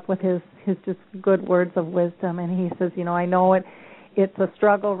comes up with his just good words of wisdom, and he says, you know, I know it's a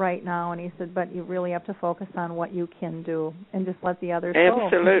struggle right now, and he said, but you really have to focus on what you can do and just let the others go.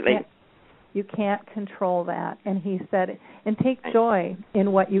 Absolutely. You can't control that. And he said, and take joy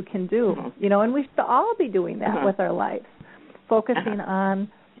in what you can do. You know, and we should all be doing that with our lives, focusing on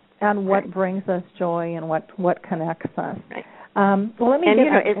what brings us joy and what connects us. Well, let me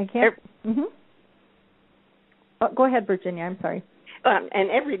go ahead, Virginia. I'm sorry.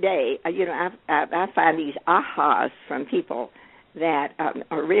 And every day, you know, I find these ahas from people that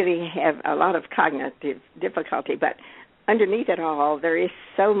really have a lot of cognitive difficulty, but underneath it all, there is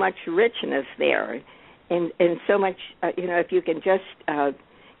so much richness there, and so much, you know, if you can just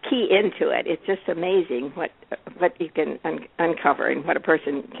key into it, it's just amazing what you can uncover and what a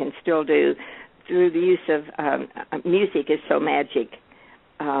person can still do through the use of music is so magic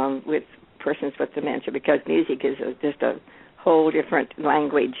with persons with dementia, because music is just a whole different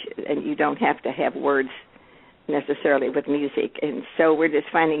language, and you don't have to have words necessarily with music. And so we're just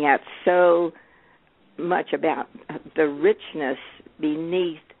finding out so much about the richness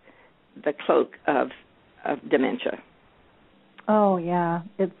beneath the cloak of dementia. Oh yeah,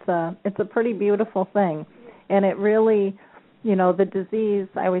 it's a pretty beautiful thing, and it really, you know, the disease,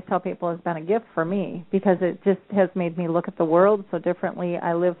 I always tell people, has been a gift for me, because it just has made me look at the world so differently.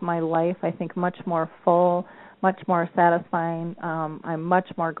 I live my life, I think, much more full, much more satisfying. I'm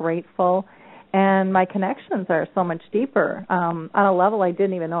much more grateful, and my connections are so much deeper on a level I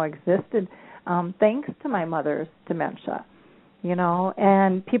didn't even know existed, thanks to my mother's dementia, you know.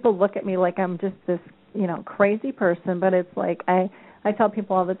 And people look at me like I'm just this, you know, crazy person, but it's like I tell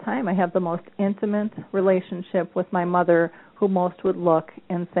people all the time, I have the most intimate relationship with my mother, who most would look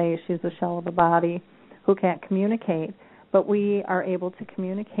and say she's a shell of a body, who can't communicate. But we are able to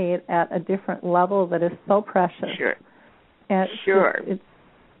communicate at a different level that is so precious. Sure. And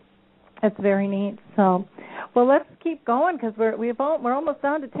it's very neat. So, well, let's keep going, because we're almost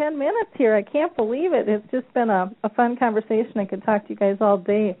down to 10 minutes here. I can't believe it. It's just been a fun conversation. I could talk to you guys all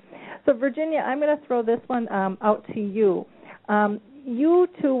day. So, Virginia, I'm going to throw this one out to you. You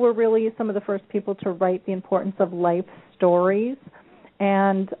two were really some of the first people to write the importance of life stories.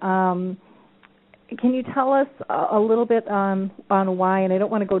 And can you tell us a little bit on why, and I don't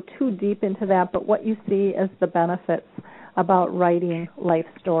want to go too deep into that, but what you see as the benefits about writing life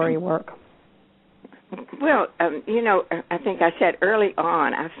story work? Well, you know, I think I said early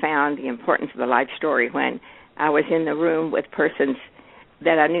on I found the importance of the life story when I was in the room with persons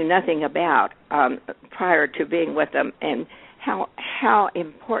that I knew nothing about prior to being with them, and how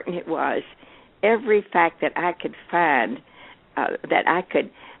important it was. Every fact that I could find a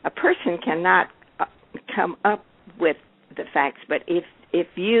person cannot come up with the facts, but if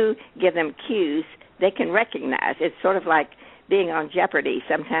you give them cues, they can recognize. It's sort of like being on Jeopardy.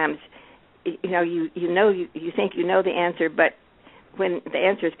 Sometimes, you know, you think you know the answer, but when the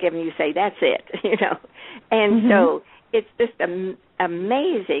answer is given, you say, that's it, you know. And so it's just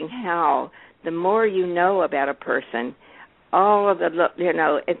amazing how the more you know about a person, all of the, you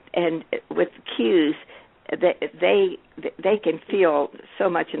know, and with cues, they can feel so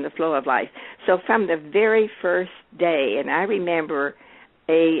much in the flow of life. So from the very first day, and I remember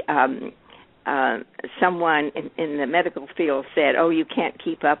someone in the medical field said, "Oh, you can't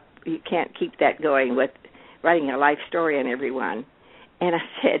keep that going with writing a life story on everyone." And I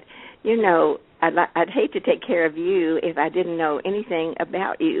said, "You know, I'd hate to take care of you if I didn't know anything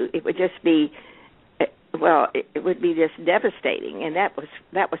about you. It would just be." Well, it would be just devastating, and that was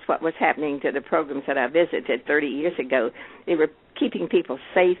what was happening to the programs that I visited 30 years ago. They were keeping people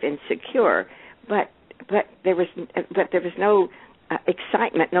safe and secure, but there was no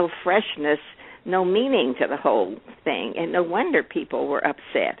excitement, no freshness, no meaning to the whole thing, and no wonder people were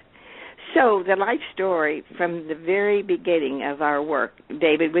upset. So the life story from the very beginning of our work,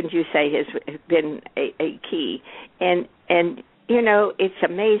 David, wouldn't you say, has been a key? And you know, it's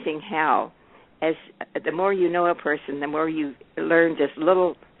amazing how, as the more you know a person, the more you learn just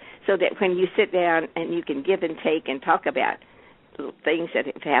little, so that when you sit down and you can give and take and talk about things that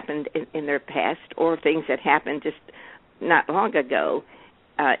have happened in their past or things that happened just not long ago,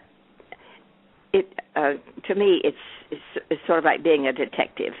 to me, it's sort of like being a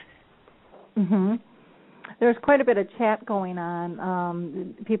detective. Mm-hmm. There's quite a bit of chat going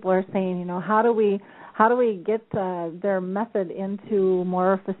on. People are saying, you know, how do how do we get their method into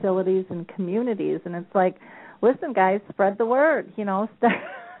more facilities and communities? And it's like, listen, guys, spread the word.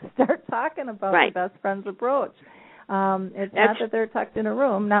 Start talking about the best friends approach. It's not that they're tucked in a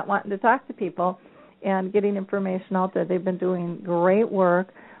room, not wanting to talk to people and getting information out there. They've been doing great work,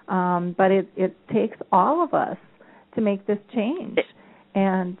 but it takes all of us to make this change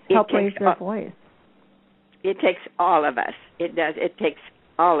and help raise their voice. It takes all of us. It does. It takes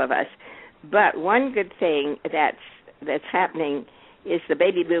all of us. But one good thing that's happening is the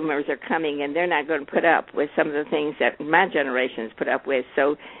baby boomers are coming, and they're not going to put up with some of the things that my generation's put up with.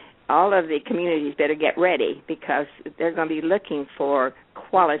 So all of the communities better get ready because they're going to be looking for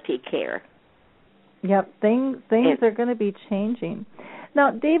quality care. Yep, things are going to be changing. Now,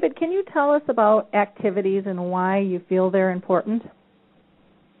 David, can you tell us about activities and why you feel they're important?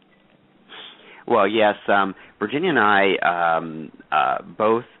 Well, yes. Virginia and I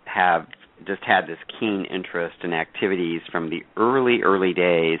both have just had this keen interest in activities from the early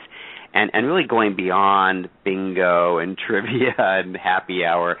days, and really going beyond bingo and trivia and happy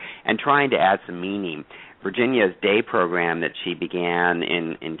hour and trying to add some meaning. Virginia's day program that she began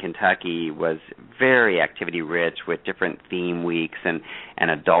in Kentucky was very activity-rich with different theme weeks and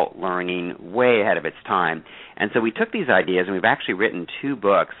adult learning way ahead of its time. And so we took these ideas, and we've actually written 2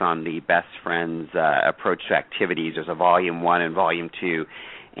 books on the Best Friends approach to activities. There's a Volume 1 and Volume 2.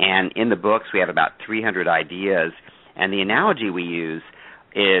 And in the books, we have about 300 ideas. And the analogy we use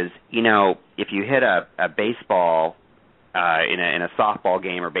is, if you hit a baseball in a softball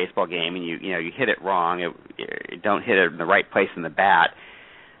game or baseball game, and you hit it wrong, don't hit it in the right place in the bat,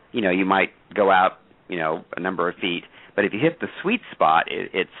 you might go out, a number of feet. But if you hit the sweet spot,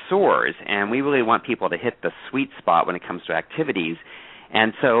 it soars, and we really want people to hit the sweet spot when it comes to activities.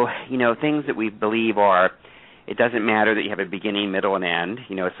 And so, things that we believe are, it doesn't matter that you have a beginning, middle, and end,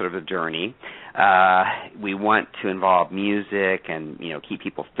 it's sort of a journey. We want to involve music and, keep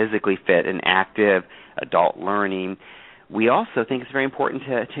people physically fit and active, adult learning. We also think it's very important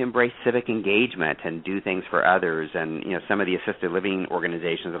to embrace civic engagement and do things for others. And, some of the assisted living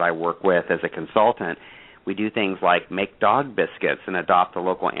organizations that I work with as a consultant, we do things like make dog biscuits and adopt a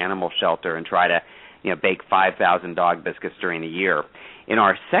local animal shelter and try to, bake 5,000 dog biscuits during the year. In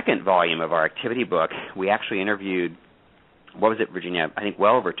our second volume of our activity book, we actually interviewed, Virginia? I think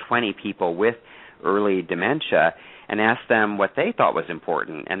well over 20 people with early dementia and asked them what they thought was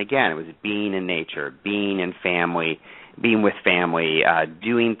important. And again, it was being in nature, being in family, being with family,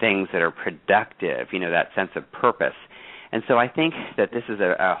 doing things that are productive, that sense of purpose. And so I think that this is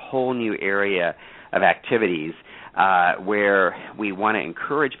a whole new area of activities where we want to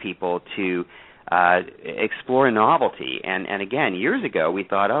encourage people to explore novelty. And again, years ago, we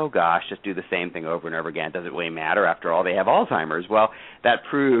thought, oh, gosh, just do the same thing over and over again. It doesn't really matter. After all, they have Alzheimer's. Well, that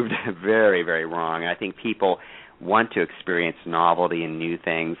proved very, very wrong. I think people want to experience novelty and new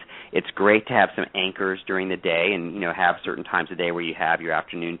things. It's great to have some anchors during the day and, have certain times of day where you have your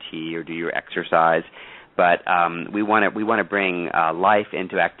afternoon tea or do your exercise. But we want to bring life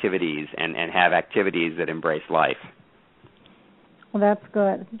into activities and have activities that embrace life. Well, that's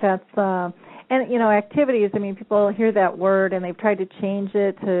good. And, activities, people hear that word and they've tried to change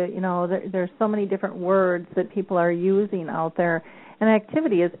it to, there's so many different words that people are using out there. And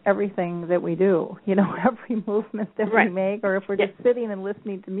activity is everything that we do, every movement that we make, or if we're just sitting and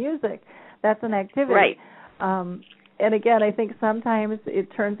listening to music, that's an activity. Right. And again, I think sometimes it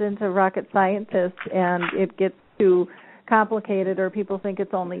turns into rocket scientists and it gets too complicated, or people think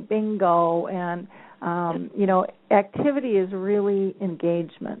it's only bingo. And, activity is really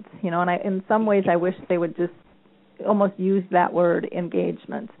engagement, and in some ways I wish they would just almost use that word,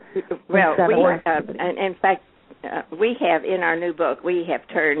 engagement. Well, in fact, we have in our new book, we have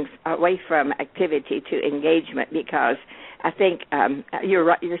turned away from activity to engagement because I think you're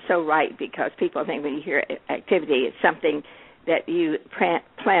right, you're so right, because people think when you hear activity, it's something that you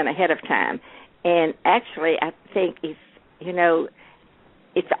plan ahead of time. And actually, I think if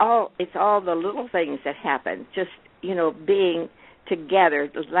it's all the little things that happen, just being together,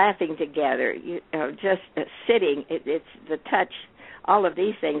 laughing together, just sitting. It's the touch. All of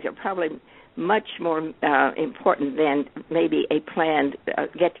these things are probably much more important than maybe a planned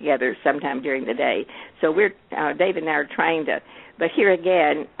get-together sometime during the day. So we're David and I are trying to, but here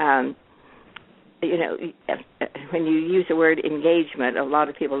again, when you use the word engagement, a lot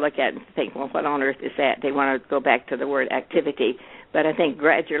of people look at it and think, well, what on earth is that? They want to go back to the word activity. But I think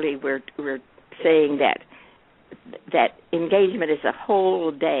gradually we're saying that engagement is a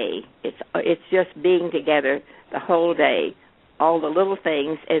whole day. It's just being together the whole day. All the little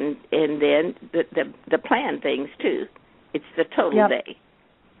things, and then the planned things too. It's the total day.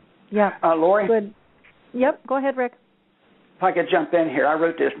 Yeah, Lori. Good. Yep, go ahead, Rick. If I could jump in here, I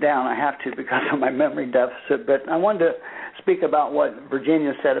wrote this down. I have to because of my memory deficit, but I wanted to speak about what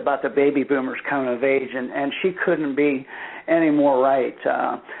Virginia said about the baby boomers coming of age, and she couldn't be any more right.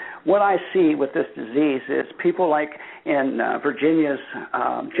 What I see with this disease is people like in Virginia's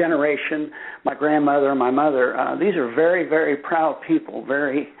generation, my grandmother and my mother, these are very, very proud people,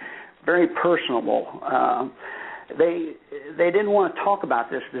 very, very personable. They didn't want to talk about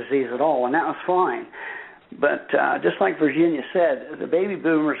this disease at all, and that was fine. But just like Virginia said, the baby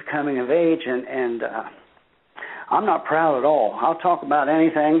boomers are coming of age, and I'm not proud at all. I'll talk about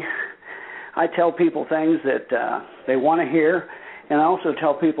anything. I tell people things that they want to hear, and I also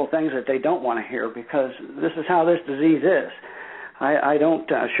tell people things that they don't want to hear because this is how this disease is. I don't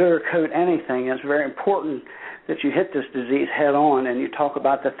sugarcoat anything. It's very important that you hit this disease head on and you talk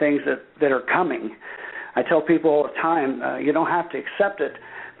about the things that are coming. I tell people all the time, you don't have to accept it,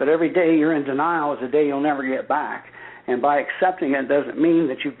 but every day you're in denial is a day you'll never get back. And by accepting it doesn't mean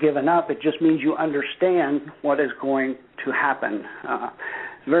that you've given up. It just means you understand what is going to happen.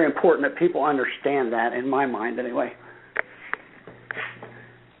 It's very important that people understand that, in my mind anyway.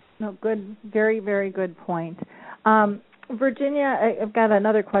 No, good, very, very good point. Virginia, I've got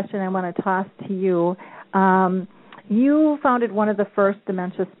another question I want to toss to you. You founded one of the first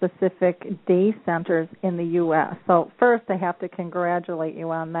dementia-specific day centers in the U.S. So first, I have to congratulate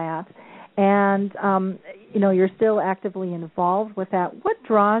you on that. And, you're still actively involved with that. What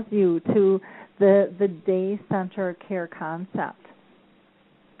draws you to the day center care concept?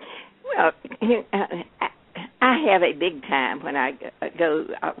 Well, I have a big time when I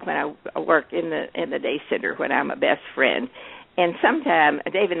work in the day center when I'm a best friend. And sometimes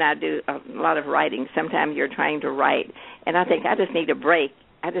Dave and I do a lot of writing. Sometimes you're trying to write, and I think I just need a break.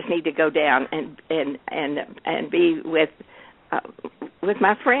 I just need to go down and be with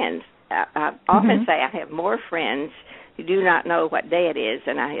my friends. I often say I have more friends who do not know what day it is,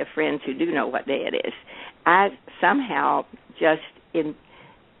 and I have friends who do know what day it is. I somehow just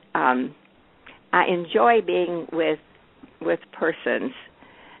I enjoy being with persons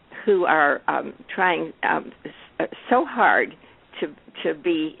who are trying so hard to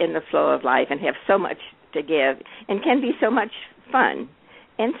be in the flow of life and have so much to give and can be so much fun.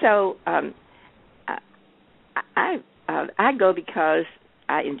 And so I go because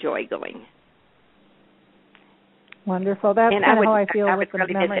I enjoy going. Wonderful. That's kind of how I feel with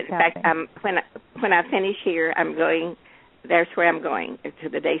the memory tapping. In fact, when I finish here, I'm going. That's where I'm going, to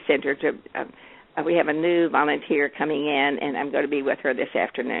the day center. We have a new volunteer coming in, and I'm going to be with her this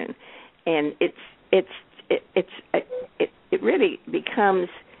afternoon. And it really becomes.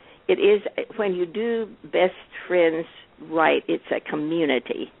 It is when you do best friends right. It's a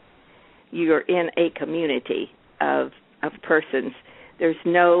community. You're in a community of persons. There's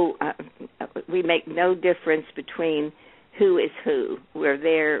no, we make no difference between who is who. We're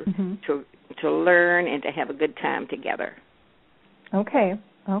there to learn and to have a good time together. Okay,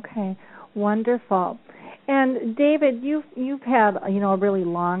 wonderful. And David, you've had a really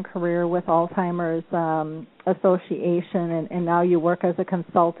long career with Alzheimer's Association, and now you work as a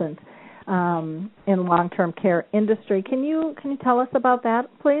consultant in long-term care industry. Can you tell us about that,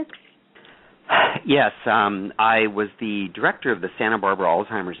 please? Yes, I was the director of the Santa Barbara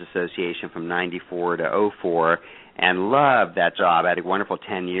Alzheimer's Association from 94 to 04 and loved that job. I had a wonderful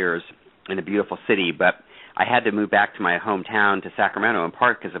 10 years in a beautiful city, but I had to move back to my hometown to Sacramento in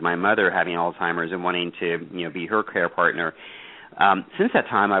part because of my mother having Alzheimer's and wanting to be her care partner. Since that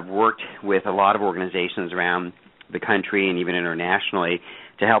time, I've worked with a lot of organizations around the country and even internationally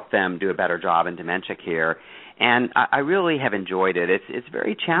to help them do a better job in dementia care. And I really have enjoyed it. It's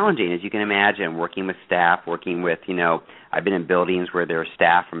very challenging, as you can imagine, working with staff, working with, I've been in buildings where there are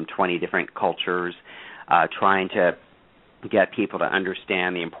staff from 20 different cultures, trying to get people to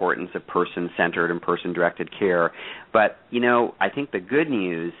understand the importance of person-centered and person-directed care. But, I think the good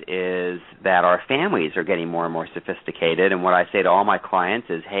news is that our families are getting more and more sophisticated. And what I say to all my clients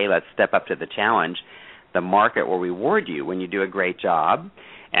is, hey, let's step up to the challenge. The market will reward you when you do a great job.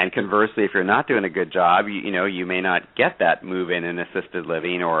 And conversely, if you're not doing a good job, you may not get that move-in and assisted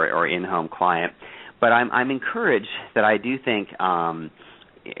living or in-home client. But I'm encouraged that I do think,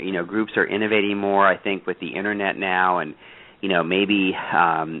 groups are innovating more. I think with the internet now, and maybe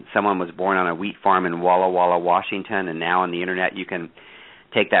someone was born on a wheat farm in Walla Walla, Washington, and now on the internet you can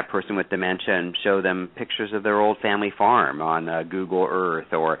take that person with dementia and show them pictures of their old family farm on Google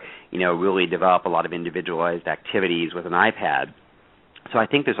Earth, or really develop a lot of individualized activities with an iPad. So I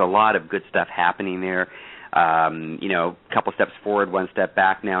think there's a lot of good stuff happening there. A couple steps forward, one step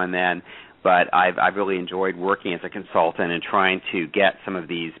back now and then. but I've really enjoyed working as a consultant and trying to get some of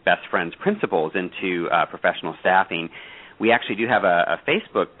these best friends principles into professional staffing. We actually do have a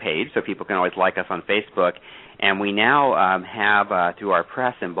Facebook page, so people can always like us on Facebook. And we now have, through our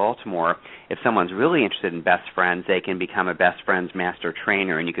press in Baltimore, if someone's really interested in Best Friends, they can become a Best Friends Master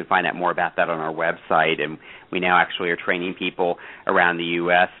Trainer, and you can find out more about that on our website. And we now actually are training people around the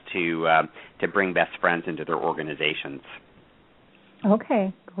U.S. to bring Best Friends into their organizations.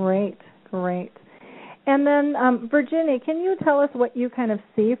 Okay, great. And then, Virginia, can you tell us what you kind of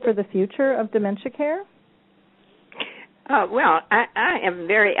see for the future of dementia care? Well, I am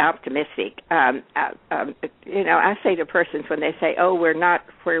very optimistic. I say to persons when they say, "Oh, we're not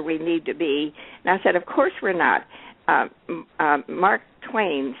where we need to be," and I said, "Of course we're not." Mark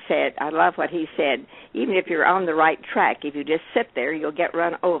Twain said, I love what he said, even if you're on the right track, if you just sit there, you'll get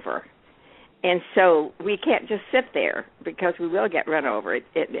run over. And so we can't just sit there because we will get run over.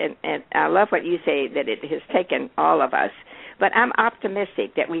 And I love what you say, that it has taken all of us. But I'm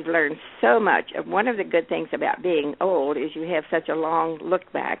optimistic that we've learned so much. One of the good things about being old is you have such a long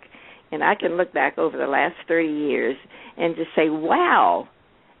look back. And I can look back over the last 30 years and just say, wow,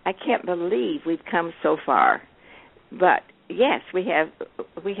 I can't believe we've come so far. But, yes, we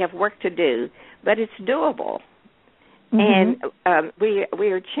have work to do, but it's doable. Mm-hmm. And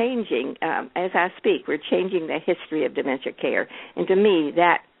we are changing, as I speak, we're changing the history of dementia care. And to me,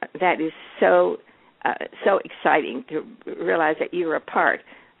 that is so exciting to realize that you're a part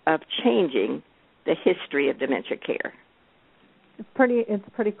of changing the history of dementia care. It's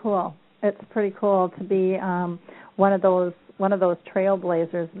pretty cool. It's pretty cool to be one of those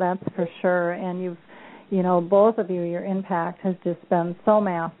trailblazers, that's for sure. And both of you, your impact has just been so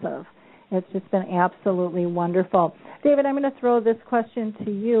massive. It's just been absolutely wonderful. David, I'm going to throw this question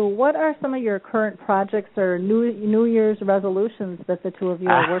to you. What are some of your current projects or New Year's resolutions that the two of you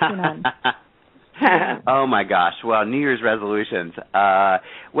are working on? Oh, my gosh. Well, New Year's resolutions.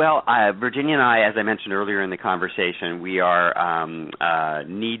 Virginia and I, as I mentioned earlier in the conversation, we are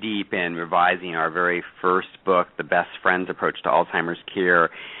knee-deep in revising our very first book, The Best Friends Approach to Alzheimer's Care,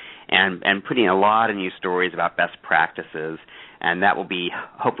 and putting a lot of new stories about best practices, and that will be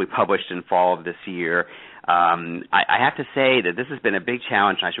hopefully published in fall of this year. I have to say that this has been a big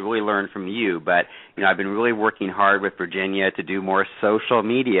challenge, and I should really learn from you, but I've been really working hard with Virginia to do more social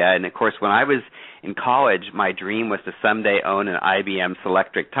media, and of course when I was in college, my dream was to someday own an IBM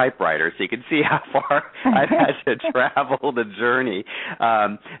Selectric typewriter, so you can see how far I've had to travel the journey.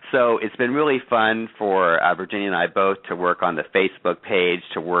 So it's been really fun for Virginia and I both to work on the Facebook page,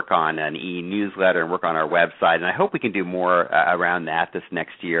 to work on an e-newsletter, and work on our website, and I hope we can do more around that this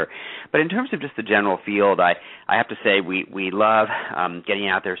next year. But in terms of just the general field, I have to say we love getting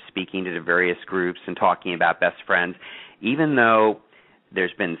out there speaking to the various groups and talking about best friends, even though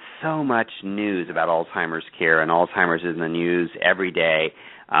there's been so much news about Alzheimer's care, and Alzheimer's is in the news every day.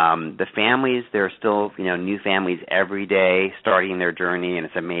 The families, there are still new families every day starting their journey, and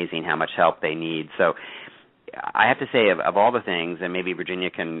it's amazing how much help they need. So I have to say, of all the things, and maybe Virginia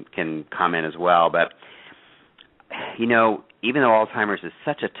can comment as well, but even though Alzheimer's is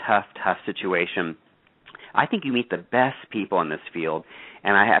such a tough situation, I think you meet the best people in this field,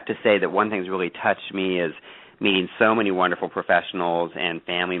 and I have to say that one thing that's really touched me is meeting so many wonderful professionals and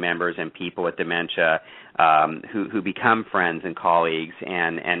family members and people with dementia who become friends and colleagues,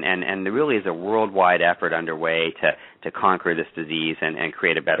 and there really is a worldwide effort underway to conquer this disease and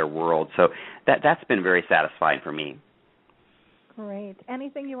create a better world. So that's been very satisfying for me. Great.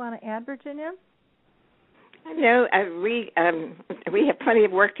 Anything you want to add, Virginia? No, we have plenty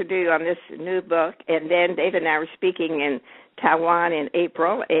of work to do on this new book, and then Dave and I were speaking in Taiwan in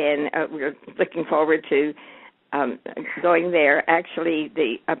April, and we're looking forward to going there. Actually,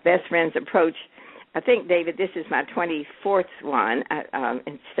 the Best Friends Approach, I think, David, this is my 24th one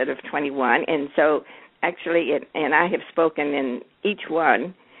instead of 21, and so actually, and I have spoken in each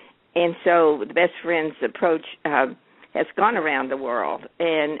one, and so the Best Friends Approach has gone around the world,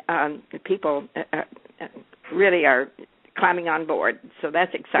 and people really are climbing on board, so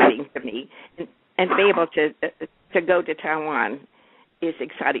that's exciting to me, and to be able to go to Taiwan is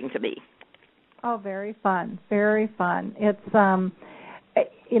exciting to me. Oh, very fun, very fun. It's,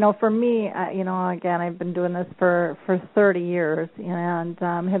 for me, again, I've been doing this for 30 years and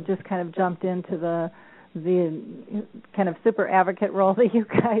have just kind of jumped into the kind of super advocate role that you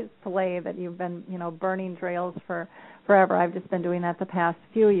guys play, that you've been, burning trails for forever. I've just been doing that the past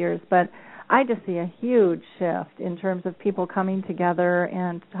few years, but I just see a huge shift in terms of people coming together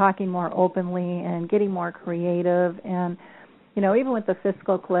and talking more openly and getting more creative, and even with the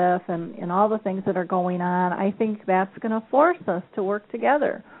fiscal cliff and all the things that are going on, I think that's going to force us to work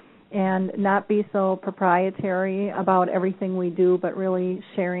together. and not be so proprietary about everything we do, but really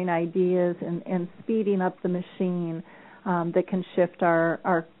sharing ideas and speeding up the machine that can shift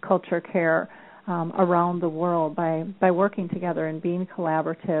our culture care around the world by working together and being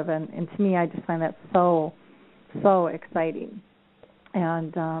collaborative. And to me, I just find that so exciting.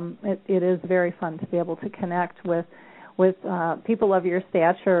 And it is very fun to be able to connect with people of your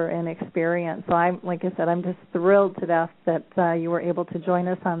stature and experience. So like I said, I'm just thrilled to death that you were able to join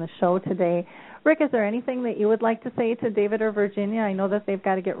us on the show today. Rick, is there anything that you would like to say to David or Virginia? I know that they've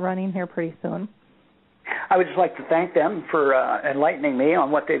got to get running here pretty soon. I would just like to thank them for enlightening me on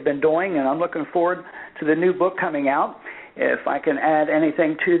what they've been doing, and I'm looking forward to the new book coming out. If I can add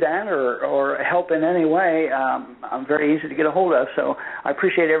anything to that or help in any way, I'm very easy to get a hold of. So I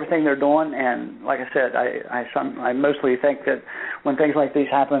appreciate everything they're doing, and like I said, I mostly think that when things like these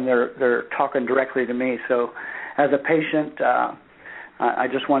happen, they're talking directly to me. So as a patient, I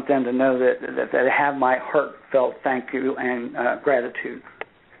just want them to know that they have my heartfelt thank you and gratitude.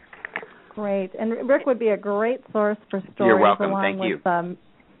 Great. And Rick would be a great source for stories. You're welcome. Along Thank with, you.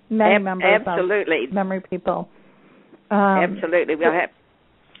 Many members absolutely. of Memory People. Absolutely. We'll have.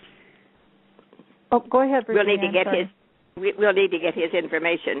 Oh, go ahead, Virginia. We'll need to get his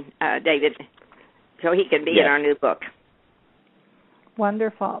information, David, so he can be in our new book.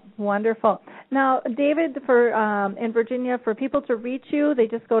 Wonderful. Now, David, in Virginia, for people to reach you, they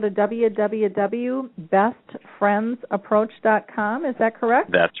just go to www.bestfriendsapproach.com. Is that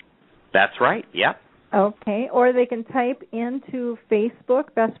correct? That's right. Yep. Okay, or they can type into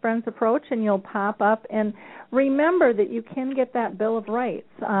Facebook, Best Friends Approach, and you'll pop up. And remember that you can get that Bill of Rights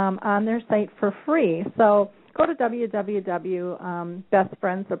on their site for free. So go to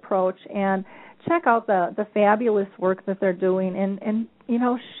www.bestfriendsapproach and check out the fabulous work that they're doing and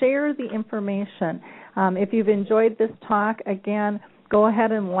share the information. If you've enjoyed this talk, again, go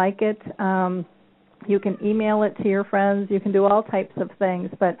ahead and like it. You can email it to your friends. You can do all types of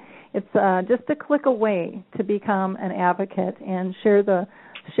things, but it's just a click away to become an advocate and share the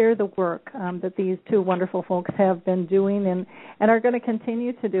work that these two wonderful folks have been doing and are going to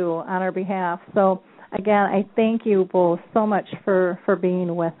continue to do on our behalf. So, again, I thank you both so much for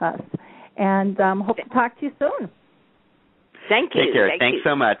being with us, and hope to talk to you soon. Thank you. Take care. Thanks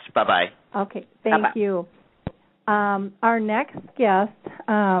so much. Bye-bye. Okay, thank you. Our next guest,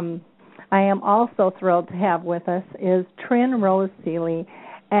 I am also thrilled to have with us, is Trin Rose Seeley.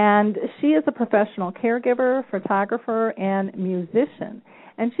 And she is a professional caregiver, photographer, and musician.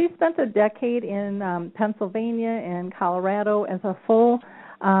 And she spent a decade in Pennsylvania and Colorado as a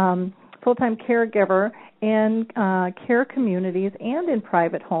full-time caregiver in care communities and in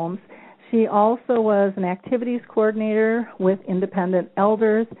private homes. She also was an activities coordinator with independent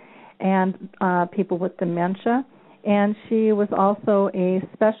elders and people with dementia. And she was also a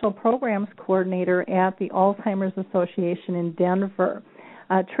special programs coordinator at the Alzheimer's Association in Denver.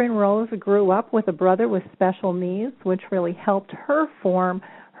 Trin Rose grew up with a brother with special needs, which really helped her form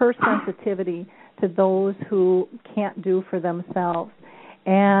her sensitivity to those who can't do for themselves.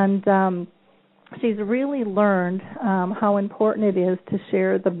 And she's really learned how important it is to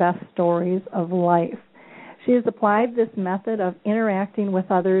share the best stories of life. She has applied this method of interacting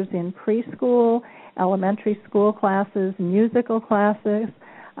with others in preschool, elementary school classes, musical classes,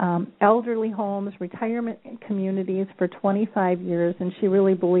 elderly homes, retirement communities for 25 years, and she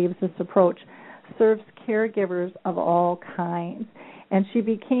really believes this approach serves caregivers of all kinds. And she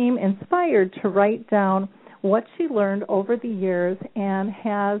became inspired to write down what she learned over the years and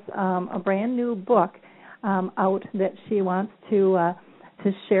has a brand new book out that she wants to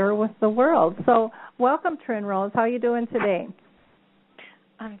share with the world. So welcome, Trin Rose. How are you doing today?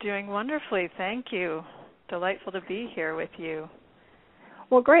 I'm doing wonderfully. Thank you. Delightful to be here with you.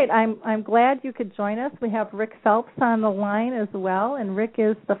 Well, great. I'm glad you could join us. We have Rick Phelps on the line as well, and Rick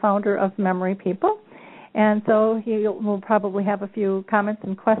is the founder of Memory People. And so he will probably have a few comments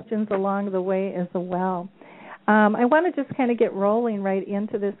and questions along the way as well. I want to just kind of get rolling right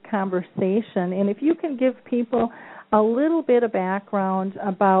into this conversation. And if you can give people a little bit of background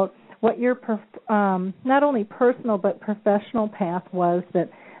about what your not only personal but professional path was that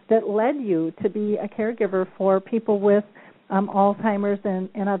led you to be a caregiver for people with Alzheimer's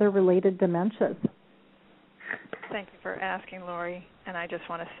and other related dementias. Thank you for asking, Lori. And I just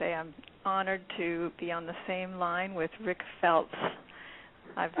want to say I'm honored to be on the same line with Rick Phelps.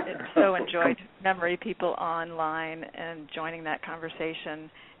 I've so enjoyed Memory People online and joining that conversation.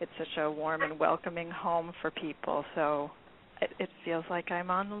 It's such a warm and welcoming home for people. So it feels like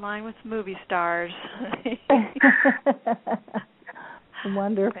I'm on the line with movie stars.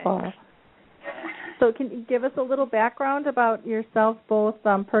 Wonderful. So can you give us a little background about yourself, both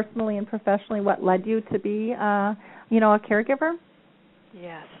personally and professionally, what led you to be, a caregiver?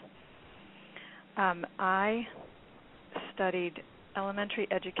 Yes. I studied elementary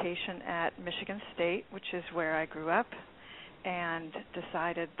education at Michigan State, which is where I grew up, and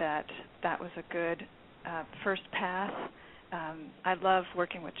decided that was a good first path. I love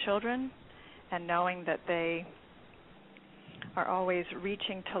working with children and knowing that they are always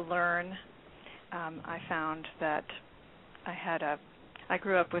reaching to learn. I found that I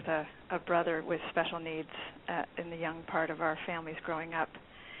grew up with a brother with special needs in the young part of our families growing up,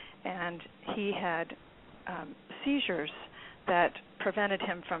 and he had seizures that prevented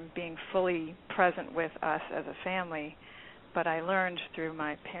him from being fully present with us as a family. But I learned through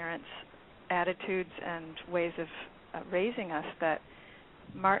my parents' attitudes and ways of raising us that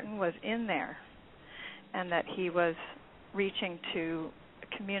Martin was in there and that he was reaching to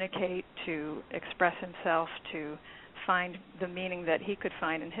communicate, to express himself, to find the meaning that he could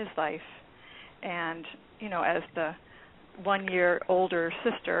find in his life. And, as the 1 year older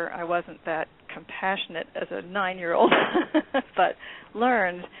sister, I wasn't that compassionate as a 9-year-old, but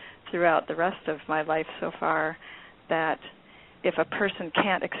learned throughout the rest of my life so far that if a person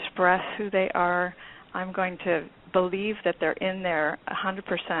can't express who they are, I'm going to believe that they're in there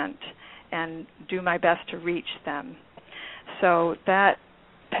 100% and do my best to reach them. So that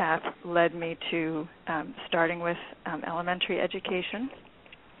path led me to starting with elementary education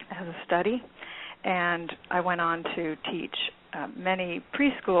as a study, and I went on to teach many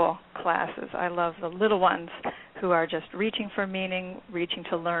preschool classes. I love the little ones who are just reaching for meaning, reaching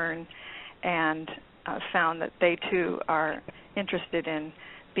to learn, and found that they too are interested in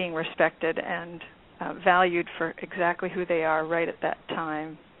being respected and valued for exactly who they are right at that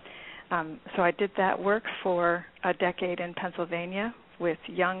time. So I did that work for a decade in Pennsylvania with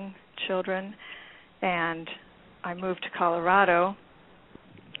young children, and I moved to Colorado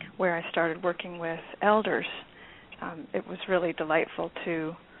where I started working with elders. It was really delightful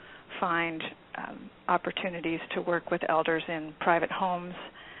to find opportunities to work with elders in private homes,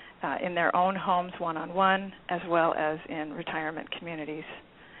 in their own homes one-on-one, as well as in retirement communities.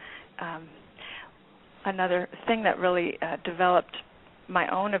 Another thing that really developed my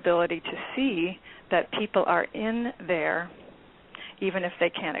own ability to see that people are in there, even if they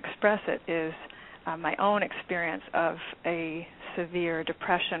can't express it, is my own experience of a severe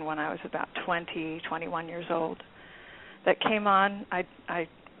depression when I was about 21 years old. That came on, I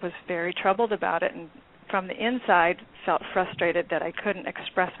was very troubled about it, and from the inside felt frustrated that I couldn't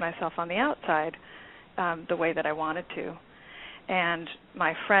express myself on the outside the way that I wanted to. And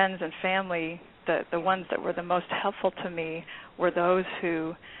my friends and family, the ones that were the most helpful to me, were those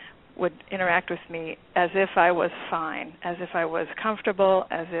who would interact with me as if I was fine, as if I was comfortable,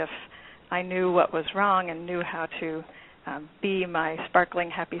 as if I knew what was wrong and knew how to be my sparkling,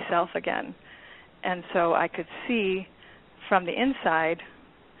 happy self again. And so I could see from the inside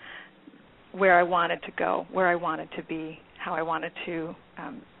where I wanted to go, where I wanted to be, how I wanted to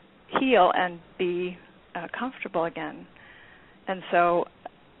heal and be comfortable again. And so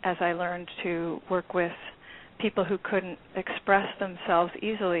as I learned to work with people who couldn't express themselves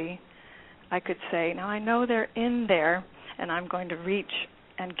easily, I could say, now I know they're in there, and I'm going to reach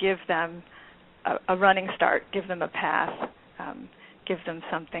and give them a running start, give them a path, give them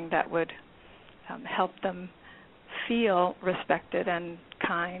something that would help them feel respected and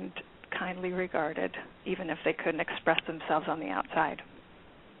kindly regarded, even if they couldn't express themselves on the outside.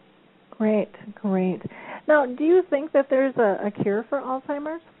 Great. Now, do you think that there's a cure for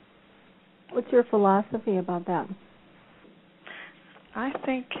Alzheimer's? What's your philosophy about that? I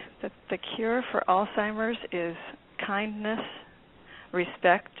think that the cure for Alzheimer's is kindness,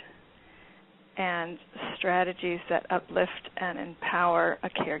 respect, and strategies that uplift and empower a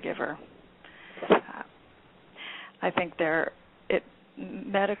caregiver. I think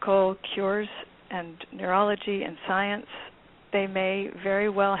medical cures and neurology and science, they may very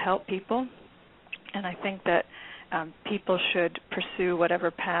well help people, and I think that people should pursue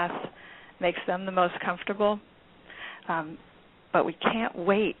whatever path makes them the most comfortable. But we can't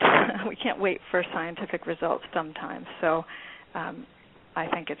wait. We can't wait for scientific results sometimes. So I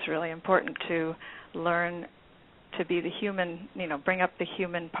think it's really important to learn to be the human, bring up the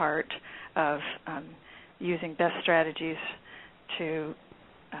human part of using best strategies to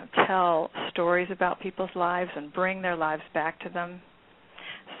tell stories about people's lives and bring their lives back to them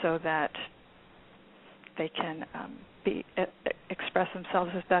so that they can express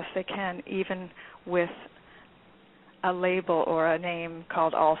themselves as best they can, even with a label or a name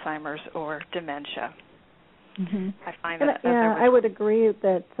called Alzheimer's or dementia. Mm-hmm. I find and that. I would agree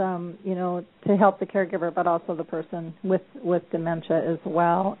that to help the caregiver, but also the person with dementia as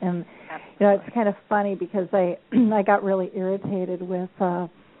well. And it's kind of funny because I got really irritated with a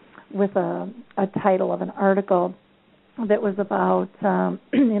title of an article that was about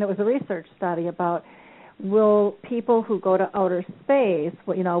and it was a research study about, will people who go to outer space,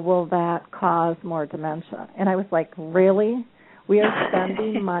 will that cause more dementia? And I was like, really? We are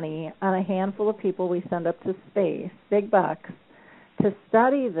spending money on a handful of people we send up to space, big bucks, to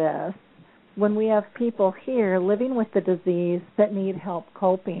study this when we have people here living with the disease that need help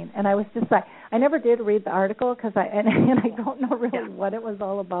coping. And I was just like, I never did read the article because I don't know really what it was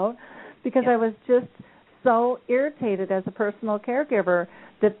all about, because I was just so irritated as a personal caregiver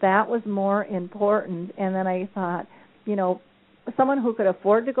that was more important. And then I thought, someone who could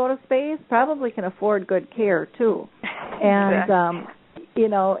afford to go to space probably can afford good care too. And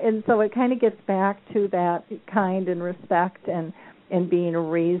and so it kind of gets back to that kind and respect and being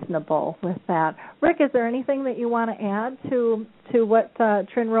reasonable with that. Rick, is there anything that you want to add to what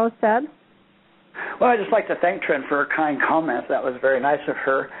Trin Rose said? Well, I'd just like to thank Trin for her kind comments. That was very nice of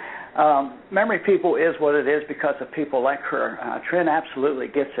her. Memory People is what it is because of people like her. Trin absolutely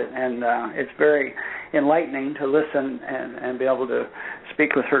gets it, and it's very enlightening to listen and be able to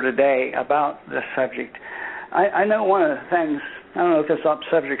speak with her today about this subject. I know one of the things, I don't know if it's up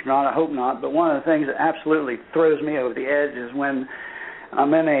subject or not, I hope not, but one of the things that absolutely throws me over the edge is when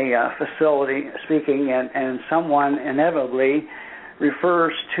I'm in a facility speaking and someone inevitably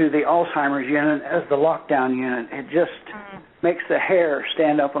refers to the Alzheimer's unit as the lockdown unit. It just makes the hair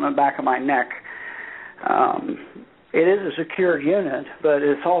stand up on the back of my neck. It is a secured unit, but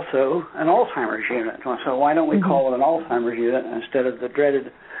it's also an Alzheimer's unit. So why don't we call it an Alzheimer's unit instead of the dreaded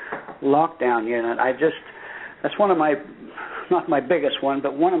lockdown unit? That's one of my, not my biggest one,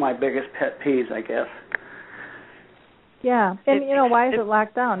 but one of my biggest pet peeves, I guess. Yeah, and why is it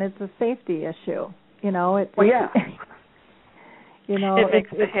locked down? It's a safety issue. It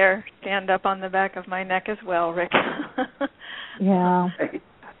makes the hair stand up on the back of my neck as well, Rick. Yeah.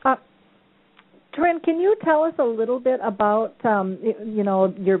 Trin, can you tell us a little bit about,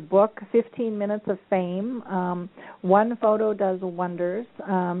 your book, 15 Minutes of Fame? One photo does wonders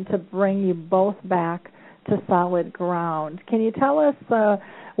to bring you both back to solid ground. Can you tell us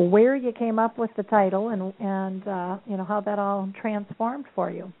where you came up with the title and how that all transformed for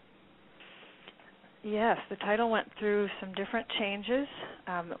you? Yes, the title went through some different changes.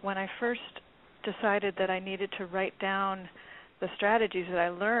 When I first decided that I needed to write down the strategies that I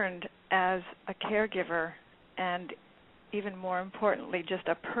learned as a caregiver, and even more importantly, just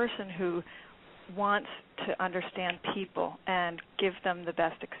a person who wants to understand people and give them the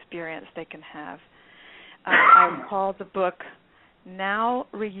best experience they can have, I called the book Now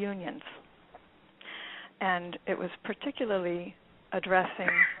Reunions. And it was particularly addressing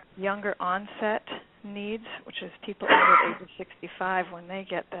younger onset needs, which is people under the age of 65 when they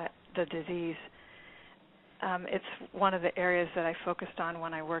get the disease. It's one of the areas that I focused on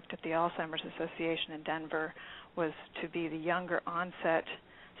when I worked at the Alzheimer's Association in Denver, was to be the younger onset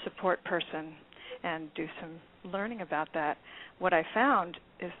support person and do some learning about that. What I found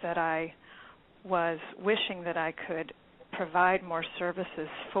is that I was wishing that I could provide more services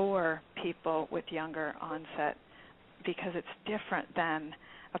for people with younger onset, because it's different than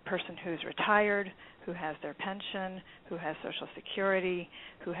a person who's retired, who has their pension, who has Social Security,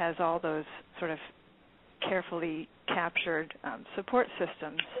 who has all those sort of carefully captured support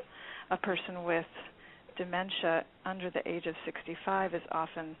systems. A person with dementia under the age of 65 is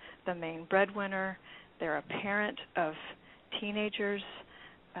often the main breadwinner. They're a parent of teenagers,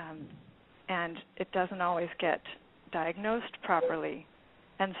 and it doesn't always get diagnosed properly.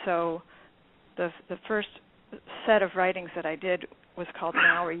 And so the first set of writings that I did was called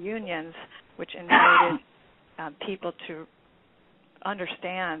Now Reunions, which invited people to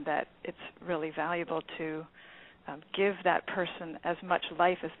understand that it's really valuable to give that person as much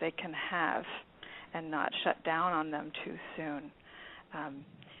life as they can have and not shut down on them too soon.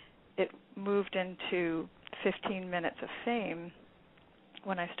 It moved into 15 Minutes of Fame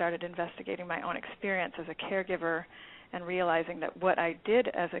when I started investigating my own experience as a caregiver and realizing that what I did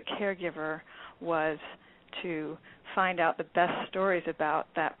as a caregiver was to find out the best stories about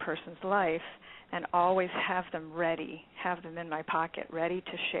that person's life and always have them ready, have them in my pocket, ready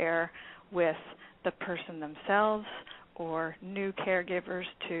to share with the person themselves or new caregivers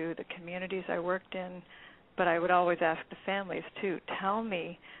to the communities I worked in. But I would always ask the families, too, tell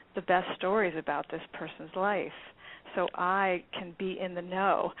me the best stories about this person's life so I can be in the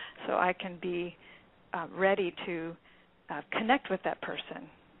know, so I can be ready to connect with that person.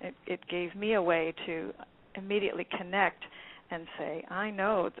 It gave me a way to immediately connect and say, I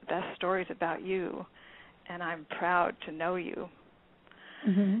know the best stories about you, and I'm proud to know you.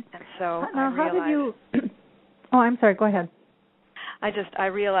 Mm-hmm. And so now, I realized... how did you... Oh, I'm sorry, go ahead. I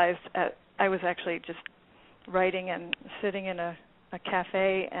realized I was actually just writing and sitting in a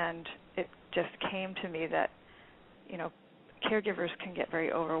cafe, and it just came to me that, caregivers can get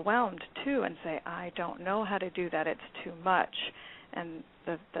very overwhelmed too and say, I don't know how to do that, it's too much. And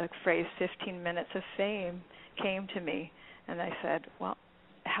the phrase 15 minutes of fame came to me, and I said, well,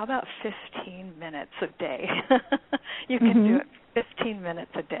 how about 15 minutes a day? You can do it 15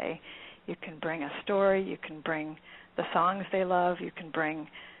 minutes a day. You can bring a story, you can bring the songs they love, you can bring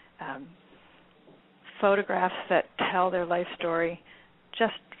photographs that tell their life story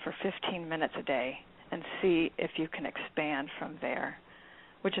just for 15 minutes a day and see if you can expand from there,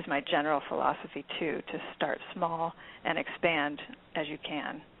 which is my general philosophy too, to start small and expand as you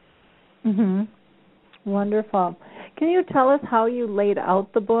can. Mm-hmm. Wonderful. Can you tell us how you laid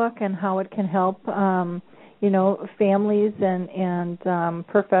out the book and how it can help, families and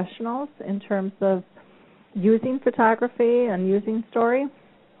professionals in terms of using photography and using story?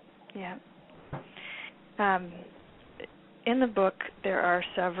 Yeah. In the book, there are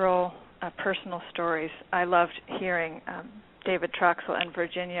several personal stories. I loved hearing David Troxell and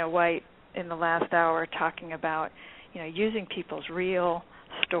Virginia White in the last hour talking about, using people's real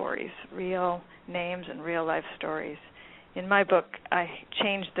stories, real names and real life stories. In my book, I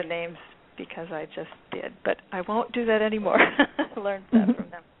changed the names because I just did, but I won't do that anymore. I learned that from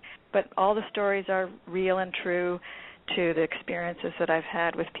them. But all the stories are real and true to the experiences that I've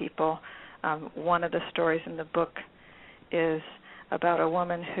had with people. One of the stories in the book is about a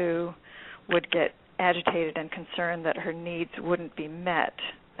woman who would get agitated and concerned that her needs wouldn't be met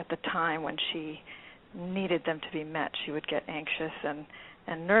at the time when she needed them to be met. She would get anxious and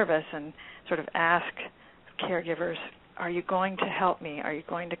nervous and sort of ask caregivers, are you going to help me? Are you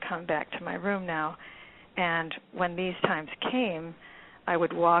going to come back to my room now? And when these times came, I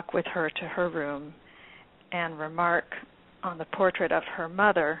would walk with her to her room and remark on the portrait of her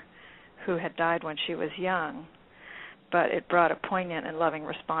mother, who had died when she was young, but it brought a poignant and loving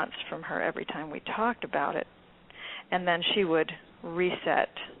response from her every time we talked about it. And then she would reset,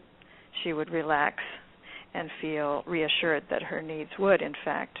 she would relax and feel reassured that her needs would, in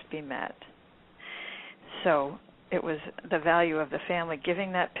fact, be met. So it was the value of the family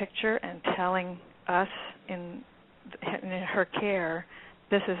giving that picture and telling us in her care,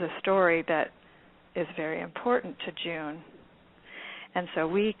 this is a story that is very important to June. And so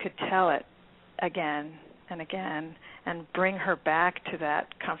we could tell it again and again and bring her back to that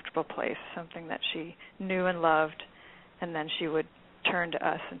comfortable place, something that she knew and loved, and then she would turn to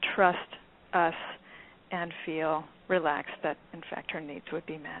us and trust us and feel relaxed that, in fact, her needs would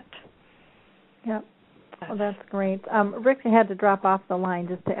be met. Yep. Well, that's great. Rick had to drop off the line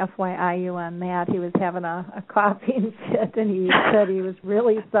just to FYI you on that. He was having a coughing fit, and he said he was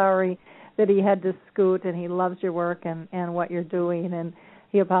really sorry that he had to scoot, and he loves your work and what you're doing, and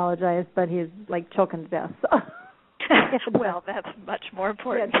he apologized, but he's like choking to death. So. Well, that's much more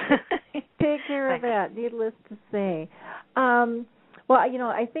important. Yeah, take care of that, needless to say. Well,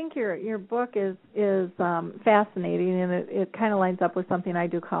 I think your book is fascinating, and it kind of lines up with something I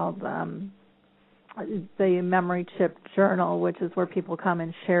do called the Memory Chip Journal, which is where people come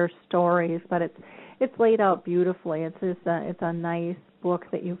and share stories, but it's laid out beautifully. It's a nice book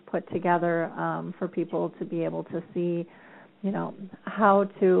that you've put together for people to be able to see, how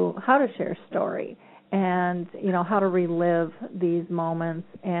to share story and how to relive these moments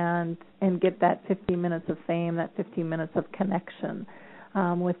and get that 15 minutes of fame, that 15 minutes of connection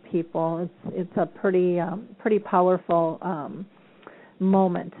with people. It's a pretty powerful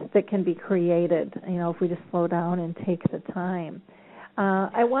moment that can be created, if we just slow down and take the time.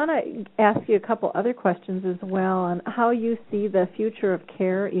 I want to ask you a couple other questions as well on how you see the future of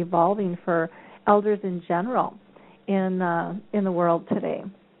care evolving for elders in general in the world today.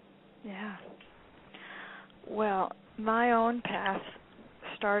 Yeah. Well, my own path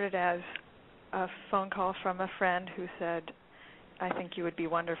started as a phone call from a friend who said, I think you would be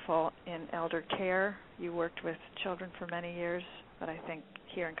wonderful in elder care. You worked with children for many years, but I think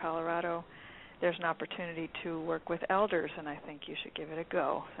here in Colorado there's an opportunity to work with elders, and I think you should give it a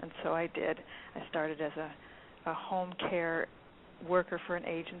go. And so I did. I started as a home care worker for an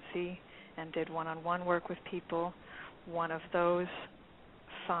agency and did one-on-one work with people. One of those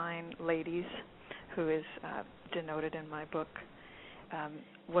fine ladies, who is denoted in my book,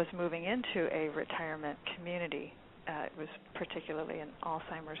 was moving into a retirement community. It was particularly an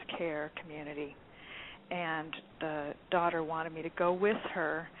Alzheimer's care community. And the daughter wanted me to go with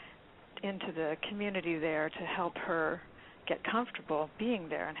her into the community there to help her get comfortable being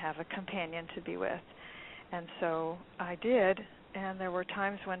there and have a companion to be with. And so I did, and there were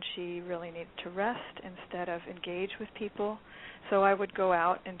times when she really needed to rest instead of engage with people. So I would go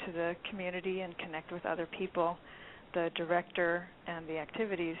out into the community and connect with other people. The director and the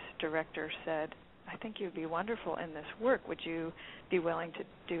activities director said, I think you'd be wonderful in this work. Would you be willing to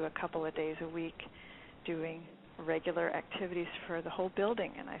do a couple of days a week doing regular activities for the whole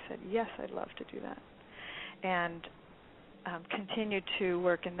building? And I said, yes, I'd love to do that. And continued to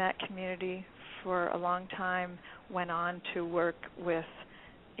work in that community for a long time, went on to work with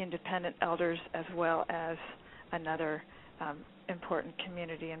independent elders as well as another important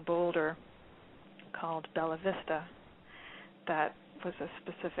community in Boulder called Bella Vista. That was a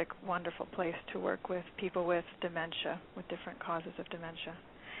specific, wonderful place to work with people with dementia, with different causes of dementia.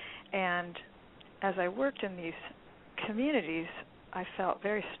 And as I worked in these communities, I felt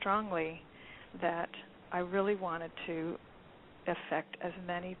very strongly that I really wanted to affect as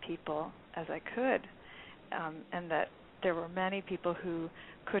many people as I could, and that there were many people who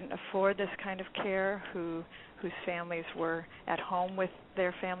couldn't afford this kind of care, whose families were at home with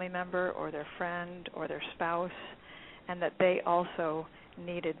their family member or their friend or their spouse, and that they also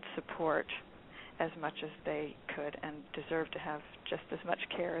needed support as much as they could and deserved to have just as much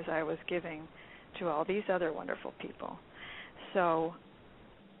care as I was giving to all these other wonderful people. So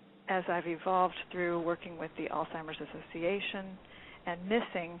as I've evolved through working with the Alzheimer's Association and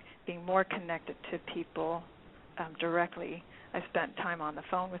missing being more connected to people directly, I spent time on the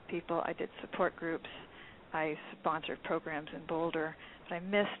phone with people. I did support groups. I sponsored programs in Boulder. But I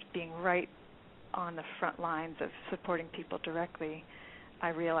missed being right on the front lines of supporting people directly. I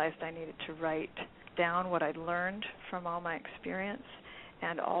realized I needed to write down what I'd learned from all my experience,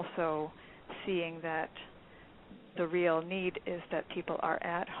 and also seeing that the real need is that people are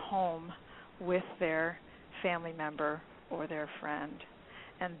at home with their family member or their friend,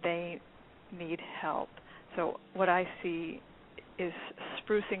 and they need help. So what I see is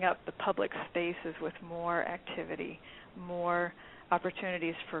sprucing up the public spaces with more activity, more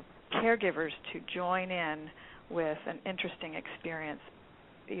opportunities for caregivers to join in with an interesting experience.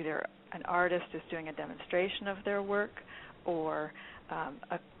 Either an artist is doing a demonstration of their work, or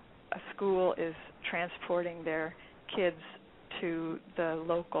a school is transporting their kids to the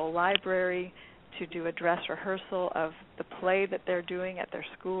local library to do a dress rehearsal of the play that they're doing at their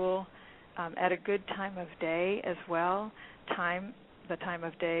school at a good time of day as well. The time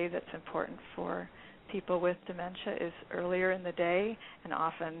of day that's important for people with dementia is earlier in the day, and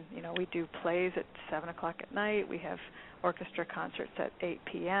often, we do plays at 7 o'clock at night. We have orchestra concerts at 8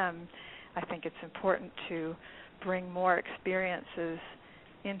 p.m. I think it's important to bring more experiences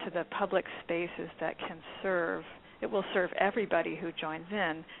into the public spaces that can serve. It will serve everybody who joins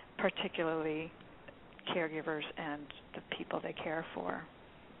in, particularly caregivers and the people they care for.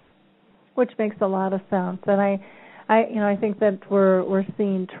 Which makes a lot of sense, and I think that we're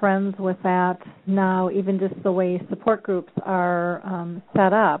seeing trends with that now. Even just the way support groups are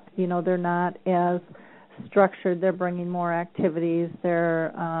set up, they're not as structured. They're bringing more activities.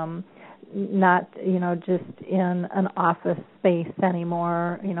 They're not, just in an office space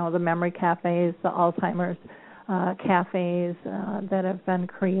anymore. The memory cafes, the Alzheimer's cafes that have been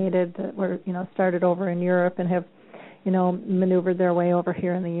created that were, started over in Europe and have, maneuvered their way over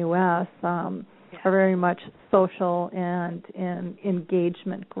here in the U.S. Are very much social and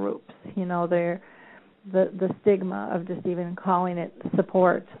engagement groups. They're the stigma of just even calling it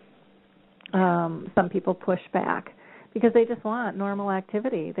support. Some people push back because they just want normal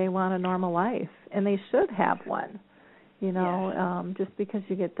activity. They want a normal life, and they should have one. Just because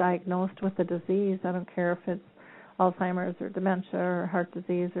you get diagnosed with a disease, I don't care if it's Alzheimer's or dementia or heart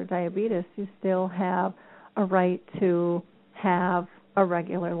disease or diabetes, you still have a right to have a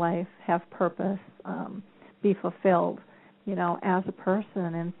regular life, have purpose, be fulfilled, as a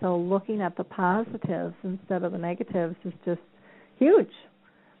person. And so looking at the positives instead of the negatives is just huge,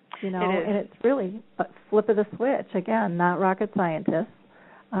 and it's really a flip of the switch. Again, not rocket scientists.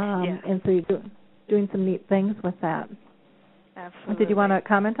 And so you're doing some neat things with that. Absolutely. Did you want to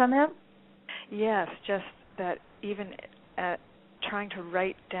comment on that? Yes, just that even at trying to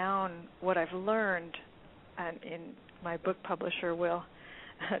write down what I've learned, and in my book publisher will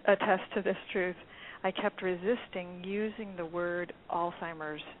attest to this truth, I kept resisting using the word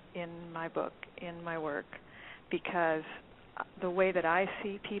Alzheimer's in my book, in my work, because the way that I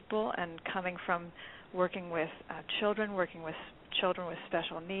see people, and coming from working with children with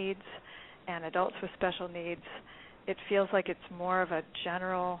special needs and adults with special needs, it feels like it's more of a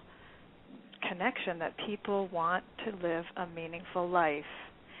general connection that people want to live a meaningful life.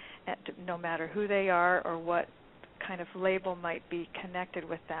 no matter who they are or what kind of label might be connected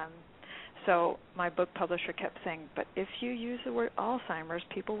with them. So my book publisher kept saying, but if you use the word Alzheimer's,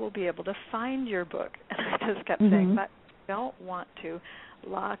 people will be able to find your book. And I just kept saying, but I don't want to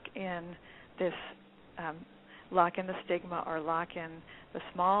lock in this, lock in the stigma or lock in the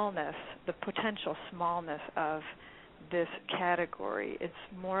smallness, the potential smallness of this category. It's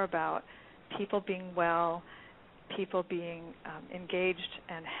more about people being well, people being engaged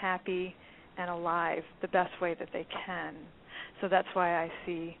and happy and alive the best way that they can. So that's why I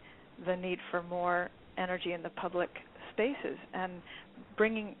see the need for more energy in the public spaces and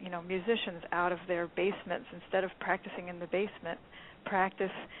bringing, musicians out of their basements. Instead of practicing in the basement, practice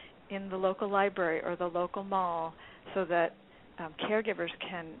in the local library or the local mall, so that caregivers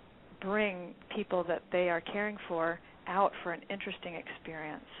can bring people that they are caring for out for an interesting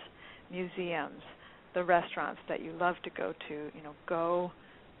experience. Museums, the restaurants that you love to go to,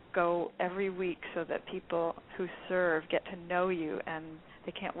 go every week so that people who serve get to know you and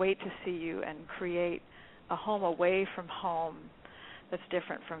they can't wait to see you, and create a home away from home that's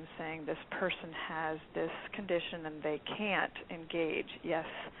different from saying this person has this condition and they can't engage. Yes,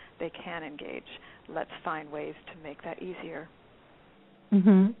 they can engage. Let's find ways to make that easier.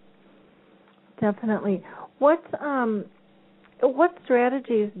 Definitely. What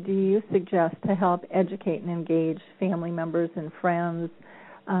strategies do you suggest to help educate and engage family members and friends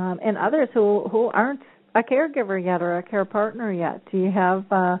and others who aren't a caregiver yet or a care partner yet? Do you have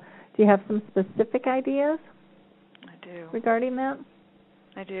some specific ideas? I do. Regarding that?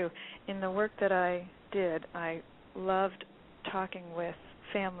 I do. In the work that I did, I loved talking with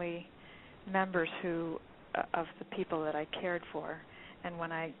family members of the people that I cared for, and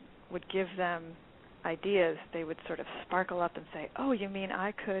when I would give them ideas, they would sort of sparkle up and say, "Oh, you mean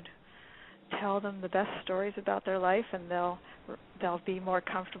I could tell them the best stories about their life and they'll be more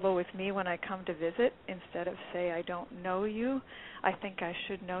comfortable with me when I come to visit, instead of say, I don't know you, I think I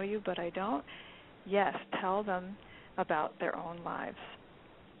should know you, but I don't." Yes, tell them about their own lives.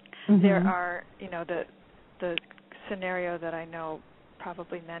 There are, the scenario that I know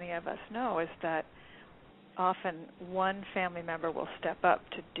probably many of us know is that often one family member will step up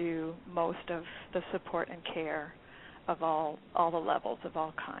to do most of the support and care of all the levels of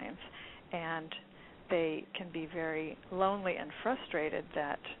all kinds. And they can be very lonely and frustrated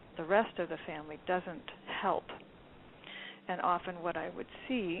that the rest of the family doesn't help. And often what I would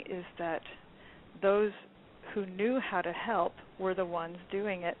see is that those who knew how to help were the ones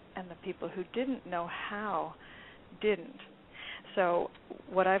doing it, and the people who didn't know how didn't. So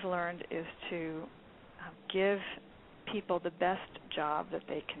what I've learned is to give people the best job that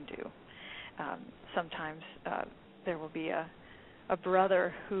they can do. Sometimes there will be a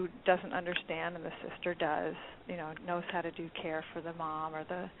brother who doesn't understand and the sister does, knows how to do care for the mom or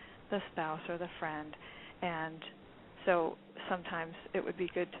the spouse or the friend. And so sometimes it would be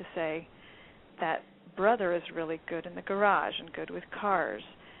good to say that brother is really good in the garage and good with cars.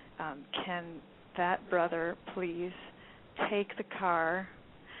 Can that brother please take the car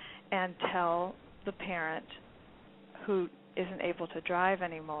and tell the parent who isn't able to drive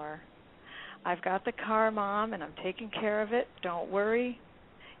anymore, "I've got the car, Mom, and I'm taking care of it. Don't worry."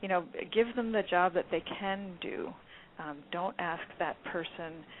 Give them the job that they can do. Don't ask that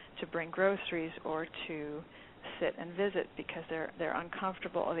person to bring groceries or to sit and visit because they're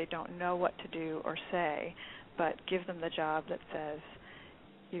uncomfortable or they don't know what to do or say, but give them the job that says,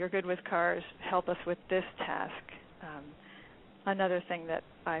 "You're good with cars, help us with this task." Another thing that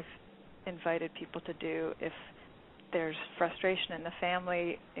I've invited people to do, if there's frustration in the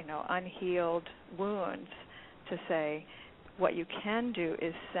family, unhealed wounds, to say what you can do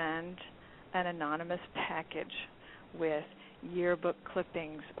is send an anonymous package with yearbook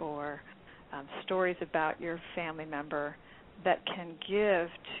clippings or stories about your family member that can give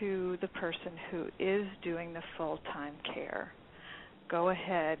to the person who is doing the full-time care. Go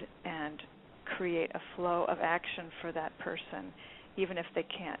ahead and create a flow of action for that person, even if they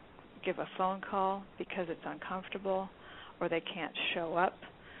can't give a phone call because it's uncomfortable or they can't show up.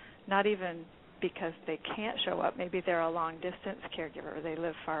 Not even because they can't show up. Maybe they're a long-distance caregiver or they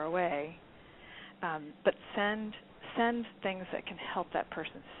live far away. But send things that can help that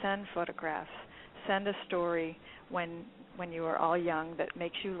person. Send photographs. Send a story when you were all young that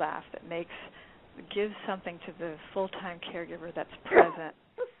makes you laugh, gives something to the full-time caregiver that's present.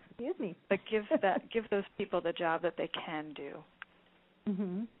 Excuse me. But give those people the job that they can do.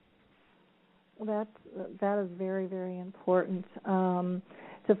 Well, that is very, very important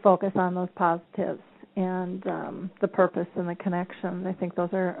to focus on those positives and the purpose and the connection. I think those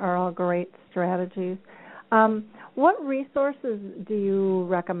are all great strategies. What resources do you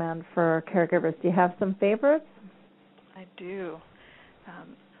recommend for caregivers? Do you have some favorites? I do.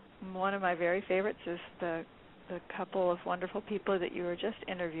 One of my very favorites is the couple of wonderful people that you were just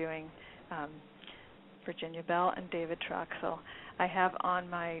interviewing, Virginia Bell and David Troxell. I have on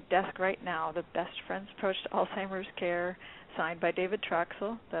my desk right now the Best Friends Approach to Alzheimer's Care, signed by David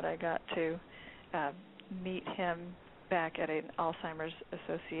Troxell, that I got to meet him back at an Alzheimer's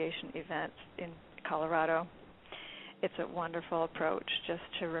Association event in Colorado. It's a wonderful approach just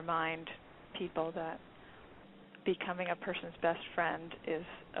to remind people that becoming a person's best friend is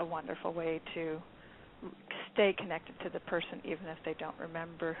a wonderful way to stay connected to the person even if they don't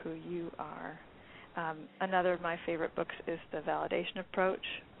remember who you are. Another of my favorite books is The Validation Approach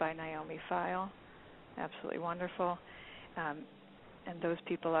by Naomi Feil. Absolutely wonderful. And those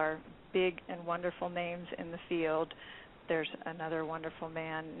people are big and wonderful names in the field. There's another wonderful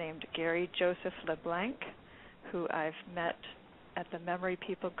man named Gary Joseph LeBlanc, who I've met at the Memory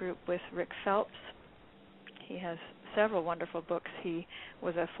People group with Rick Phelps. He has several wonderful books. He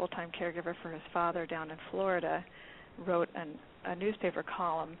was a full-time caregiver for his father down in Florida, wrote a newspaper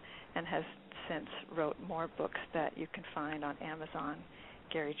column, and has since wrote more books that you can find on Amazon.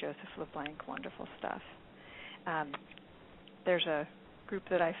 Gary Joseph LeBlanc, wonderful stuff. There's a group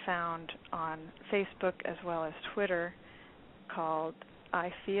that I found on Facebook as well as Twitter called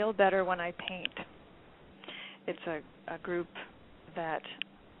I Feel Better When I Paint. It's a group that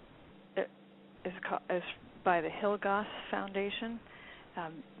is by the Hillgoss Foundation.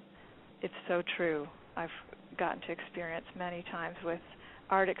 It's so true. I've gotten to experience many times with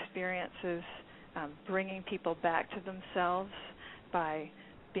art experiences, bringing people back to themselves by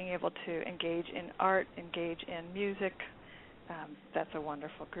being able to engage in art, engage in music. That's a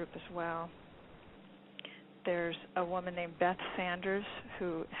wonderful group as well. There's a woman named Beth Sanders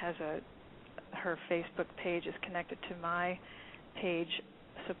who has her Facebook page is connected to my page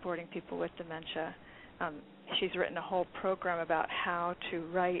supporting people with dementia. She's written a whole program about how to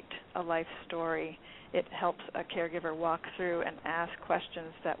write a life story. It helps a caregiver walk through and ask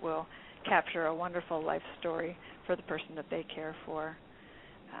questions that will capture a wonderful life story for the person that they care for.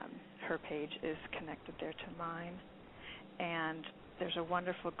 Her page is connected there to mine. And there's a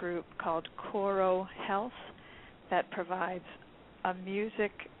wonderful group called Coro Health that provides a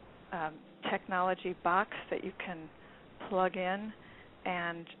music technology box that you can plug in,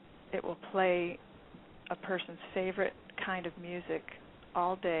 and it will play a person's favorite kind of music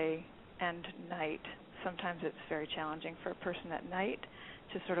all day and night. Sometimes it's very challenging for a person at night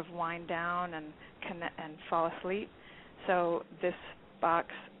to sort of wind down and connect and fall asleep. So this box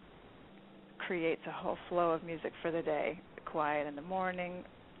creates a whole flow of music for the day, quiet in the morning,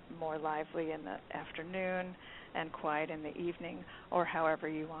 more lively in the afternoon, and quiet in the evening, or however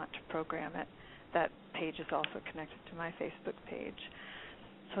you want to program it. That page is also connected to my Facebook page.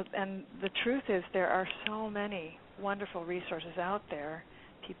 So, and the truth is there are so many wonderful resources out there.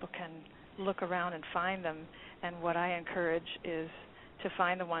 People can look around and find them, and what I encourage is to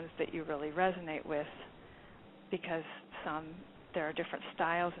find the ones that you really resonate with, because there are different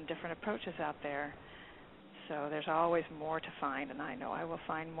styles and different approaches out there. So there's always more to find, and I know I will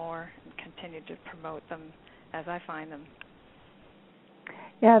find more and continue to promote them as I find them.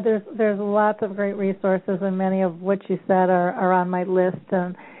 Yeah, there's lots of great resources, and many of what you said are on my list.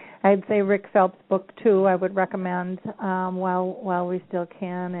 And I'd say Rick Phelps' book too I would recommend while we still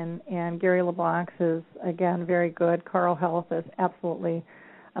can. And Gary LeBlanc's is again very good. Coro Health is absolutely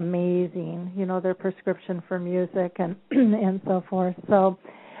amazing. You know, their prescription for music and and so forth. So.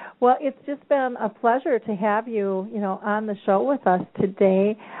 Well, it's just been a pleasure to have you, on the show with us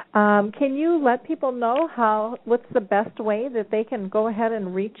today. Can you let people know what's the best way that they can go ahead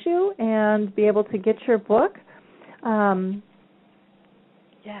and reach you and be able to get your book?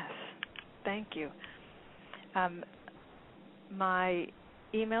 Yes, thank you. My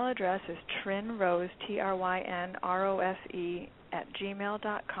email address is trinrose, TRYNROSE,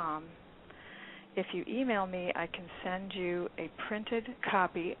 @gmail.com. If you email me, I can send you a printed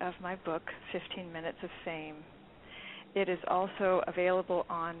copy of my book, 15 Minutes of Fame. It is also available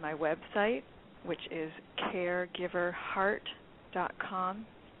on my website, which is caregiverheart.com.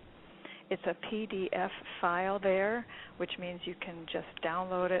 It's a PDF file there, which means you can just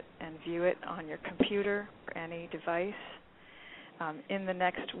download it and view it on your computer or any device. In the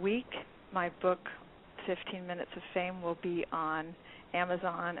next week, my book, 15 Minutes of Fame, will be on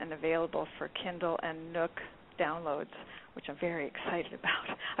Amazon and available for Kindle and Nook downloads, which I'm very excited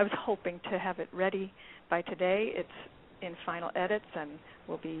about. I was hoping to have it ready by today. It's in final edits and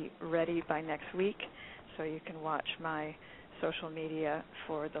will be ready by next week, so you can watch my social media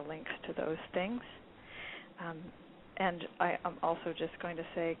for the links to those things. And I'm also just going to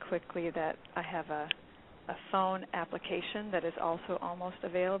say quickly that I have a phone application that is also almost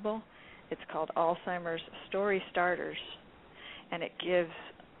available. It's called Alzheimer's Story Starters, and it gives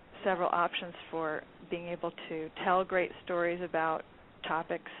several options for being able to tell great stories about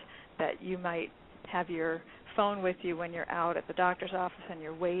topics that you might have your phone with you when you're out at the doctor's office and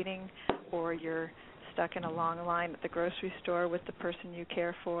you're waiting, or you're stuck in a long line at the grocery store with the person you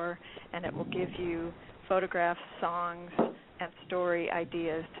care for, and it will give you photographs, songs, and story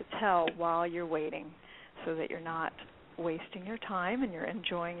ideas to tell while you're waiting so that you're not wasting your time and you're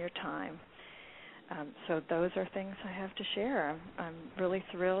enjoying your time. So those are things I have to share. I'm really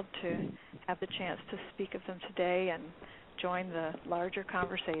thrilled to have the chance to speak of them today and join the larger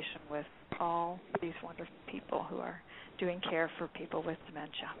conversation with all these wonderful people who are doing care for people with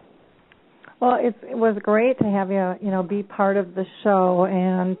dementia. Well, it was great to have you, be part of the show,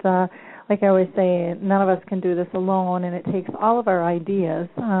 and like I always say, none of us can do this alone, and it takes all of our ideas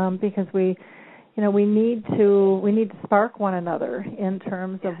because we need to spark one another in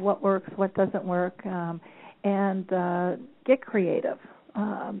terms of what works, what doesn't work, and get creative,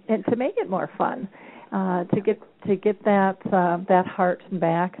 and to make it more fun, to get that heart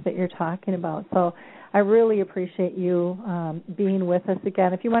back that you're talking about. So I really appreciate you being with us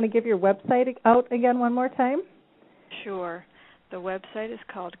again. If you want to give your website out again one more time. Sure. The website is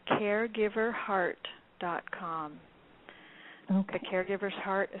called caregiverheart.com. Okay. The caregiver's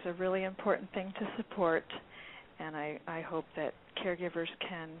heart is a really important thing to support, and I hope that caregivers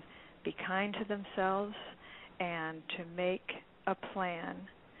can be kind to themselves and to make a plan,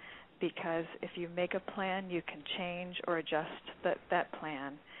 because if you make a plan, you can change or adjust that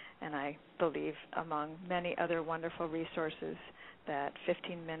plan. And I believe, among many other wonderful resources, that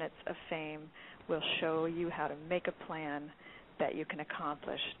 15 Minutes of Fame will show you how to make a plan that you can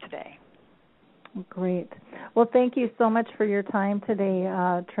accomplish today. Great. Well, thank you so much for your time today,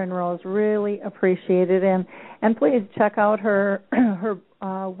 Trin-Rose. Really appreciate it. And please check out her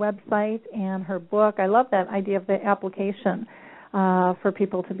website and her book. I love that idea of the application for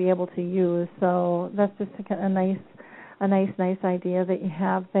people to be able to use. So that's just a nice idea that you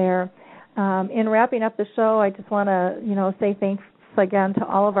have there. In wrapping up the show, I just want to, say thanks again to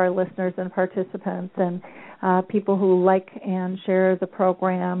all of our listeners and participants and people who like and share the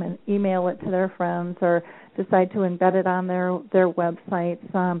program and email it to their friends or decide to embed it on their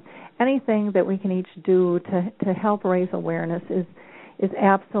websites. Anything that we can each do to help raise awareness is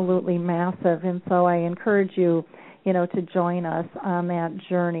absolutely massive, and so I encourage you, to join us on that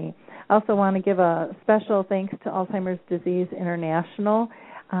journey. I also want to give a special thanks to Alzheimer's Disease International.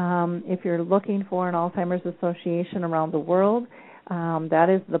 If you're looking for an Alzheimer's association around the world, that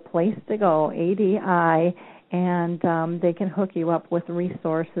is the place to go, ADI, and they can hook you up with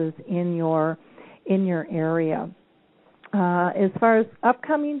resources in your area. As far as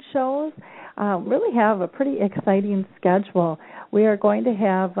upcoming shows, really have a pretty exciting schedule. We are going to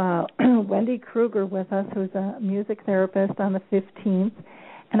have Wendy Kruger with us, who's a music therapist, on the 15th.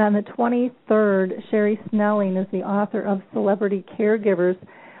 And on the 23rd, Sherry Snelling is the author of Celebrity Caregivers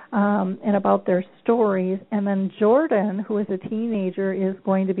and about their stories. And then Jordan, who is a teenager, is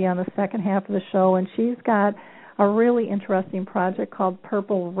going to be on the second half of the show, and she's got a really interesting project called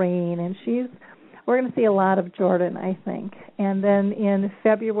Purple Rain, and we're going to see a lot of Jordan, I think. And then in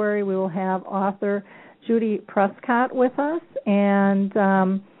February, we will have author Judy Prescott with us, and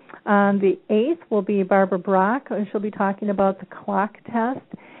on the 8th will be Barbara Brock, and she'll be talking about the clock test.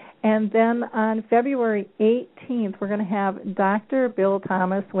 And then on February 18th, we're going to have Dr. Bill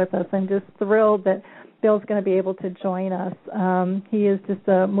Thomas with us. I'm just thrilled that Bill's going to be able to join us. He is just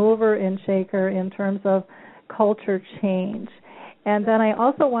a mover and shaker in terms of culture change. And then I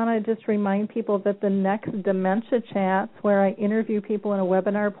also want to just remind people that the next Dementia Chats, where I interview people in a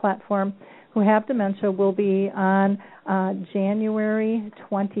webinar platform who have dementia, will be on January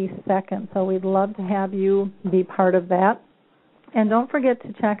 22nd. So we'd love to have you be part of that. And don't forget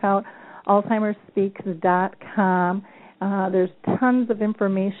to check out alzheimersspeaks.com. There's tons of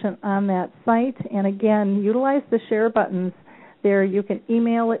information on that site. And again, utilize the share buttons there. You can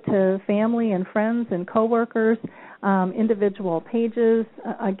email it to family and friends and coworkers, individual pages.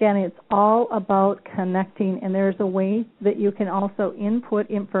 Again, it's all about connecting, and there's a way that you can also input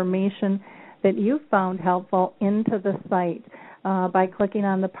information that you found helpful into the site by clicking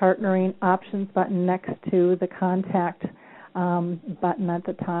on the Partnering Options button next to the Contact button at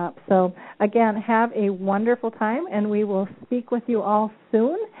the top. So, again, have a wonderful time, and we will speak with you all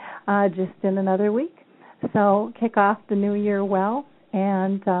soon, just in another week. So kick off the new year well,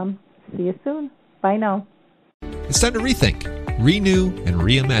 and see you soon. Bye now. It's time to rethink, renew, and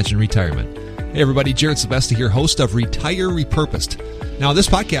reimagine retirement. Hey everybody, Jared Sebesta here, host of Retire Repurposed. Now this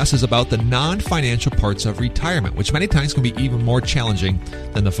podcast is about the non-financial parts of retirement, which many times can be even more challenging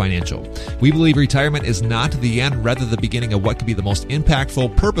than the financial. We believe retirement is not the end, rather the beginning of what could be the most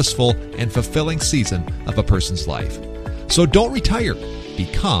impactful, purposeful, and fulfilling season of a person's life. So don't retire,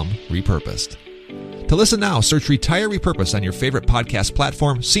 become repurposed. To listen now, search Retire Repurposed on your favorite podcast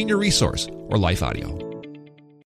platform, Senior Resource, or Life Audio.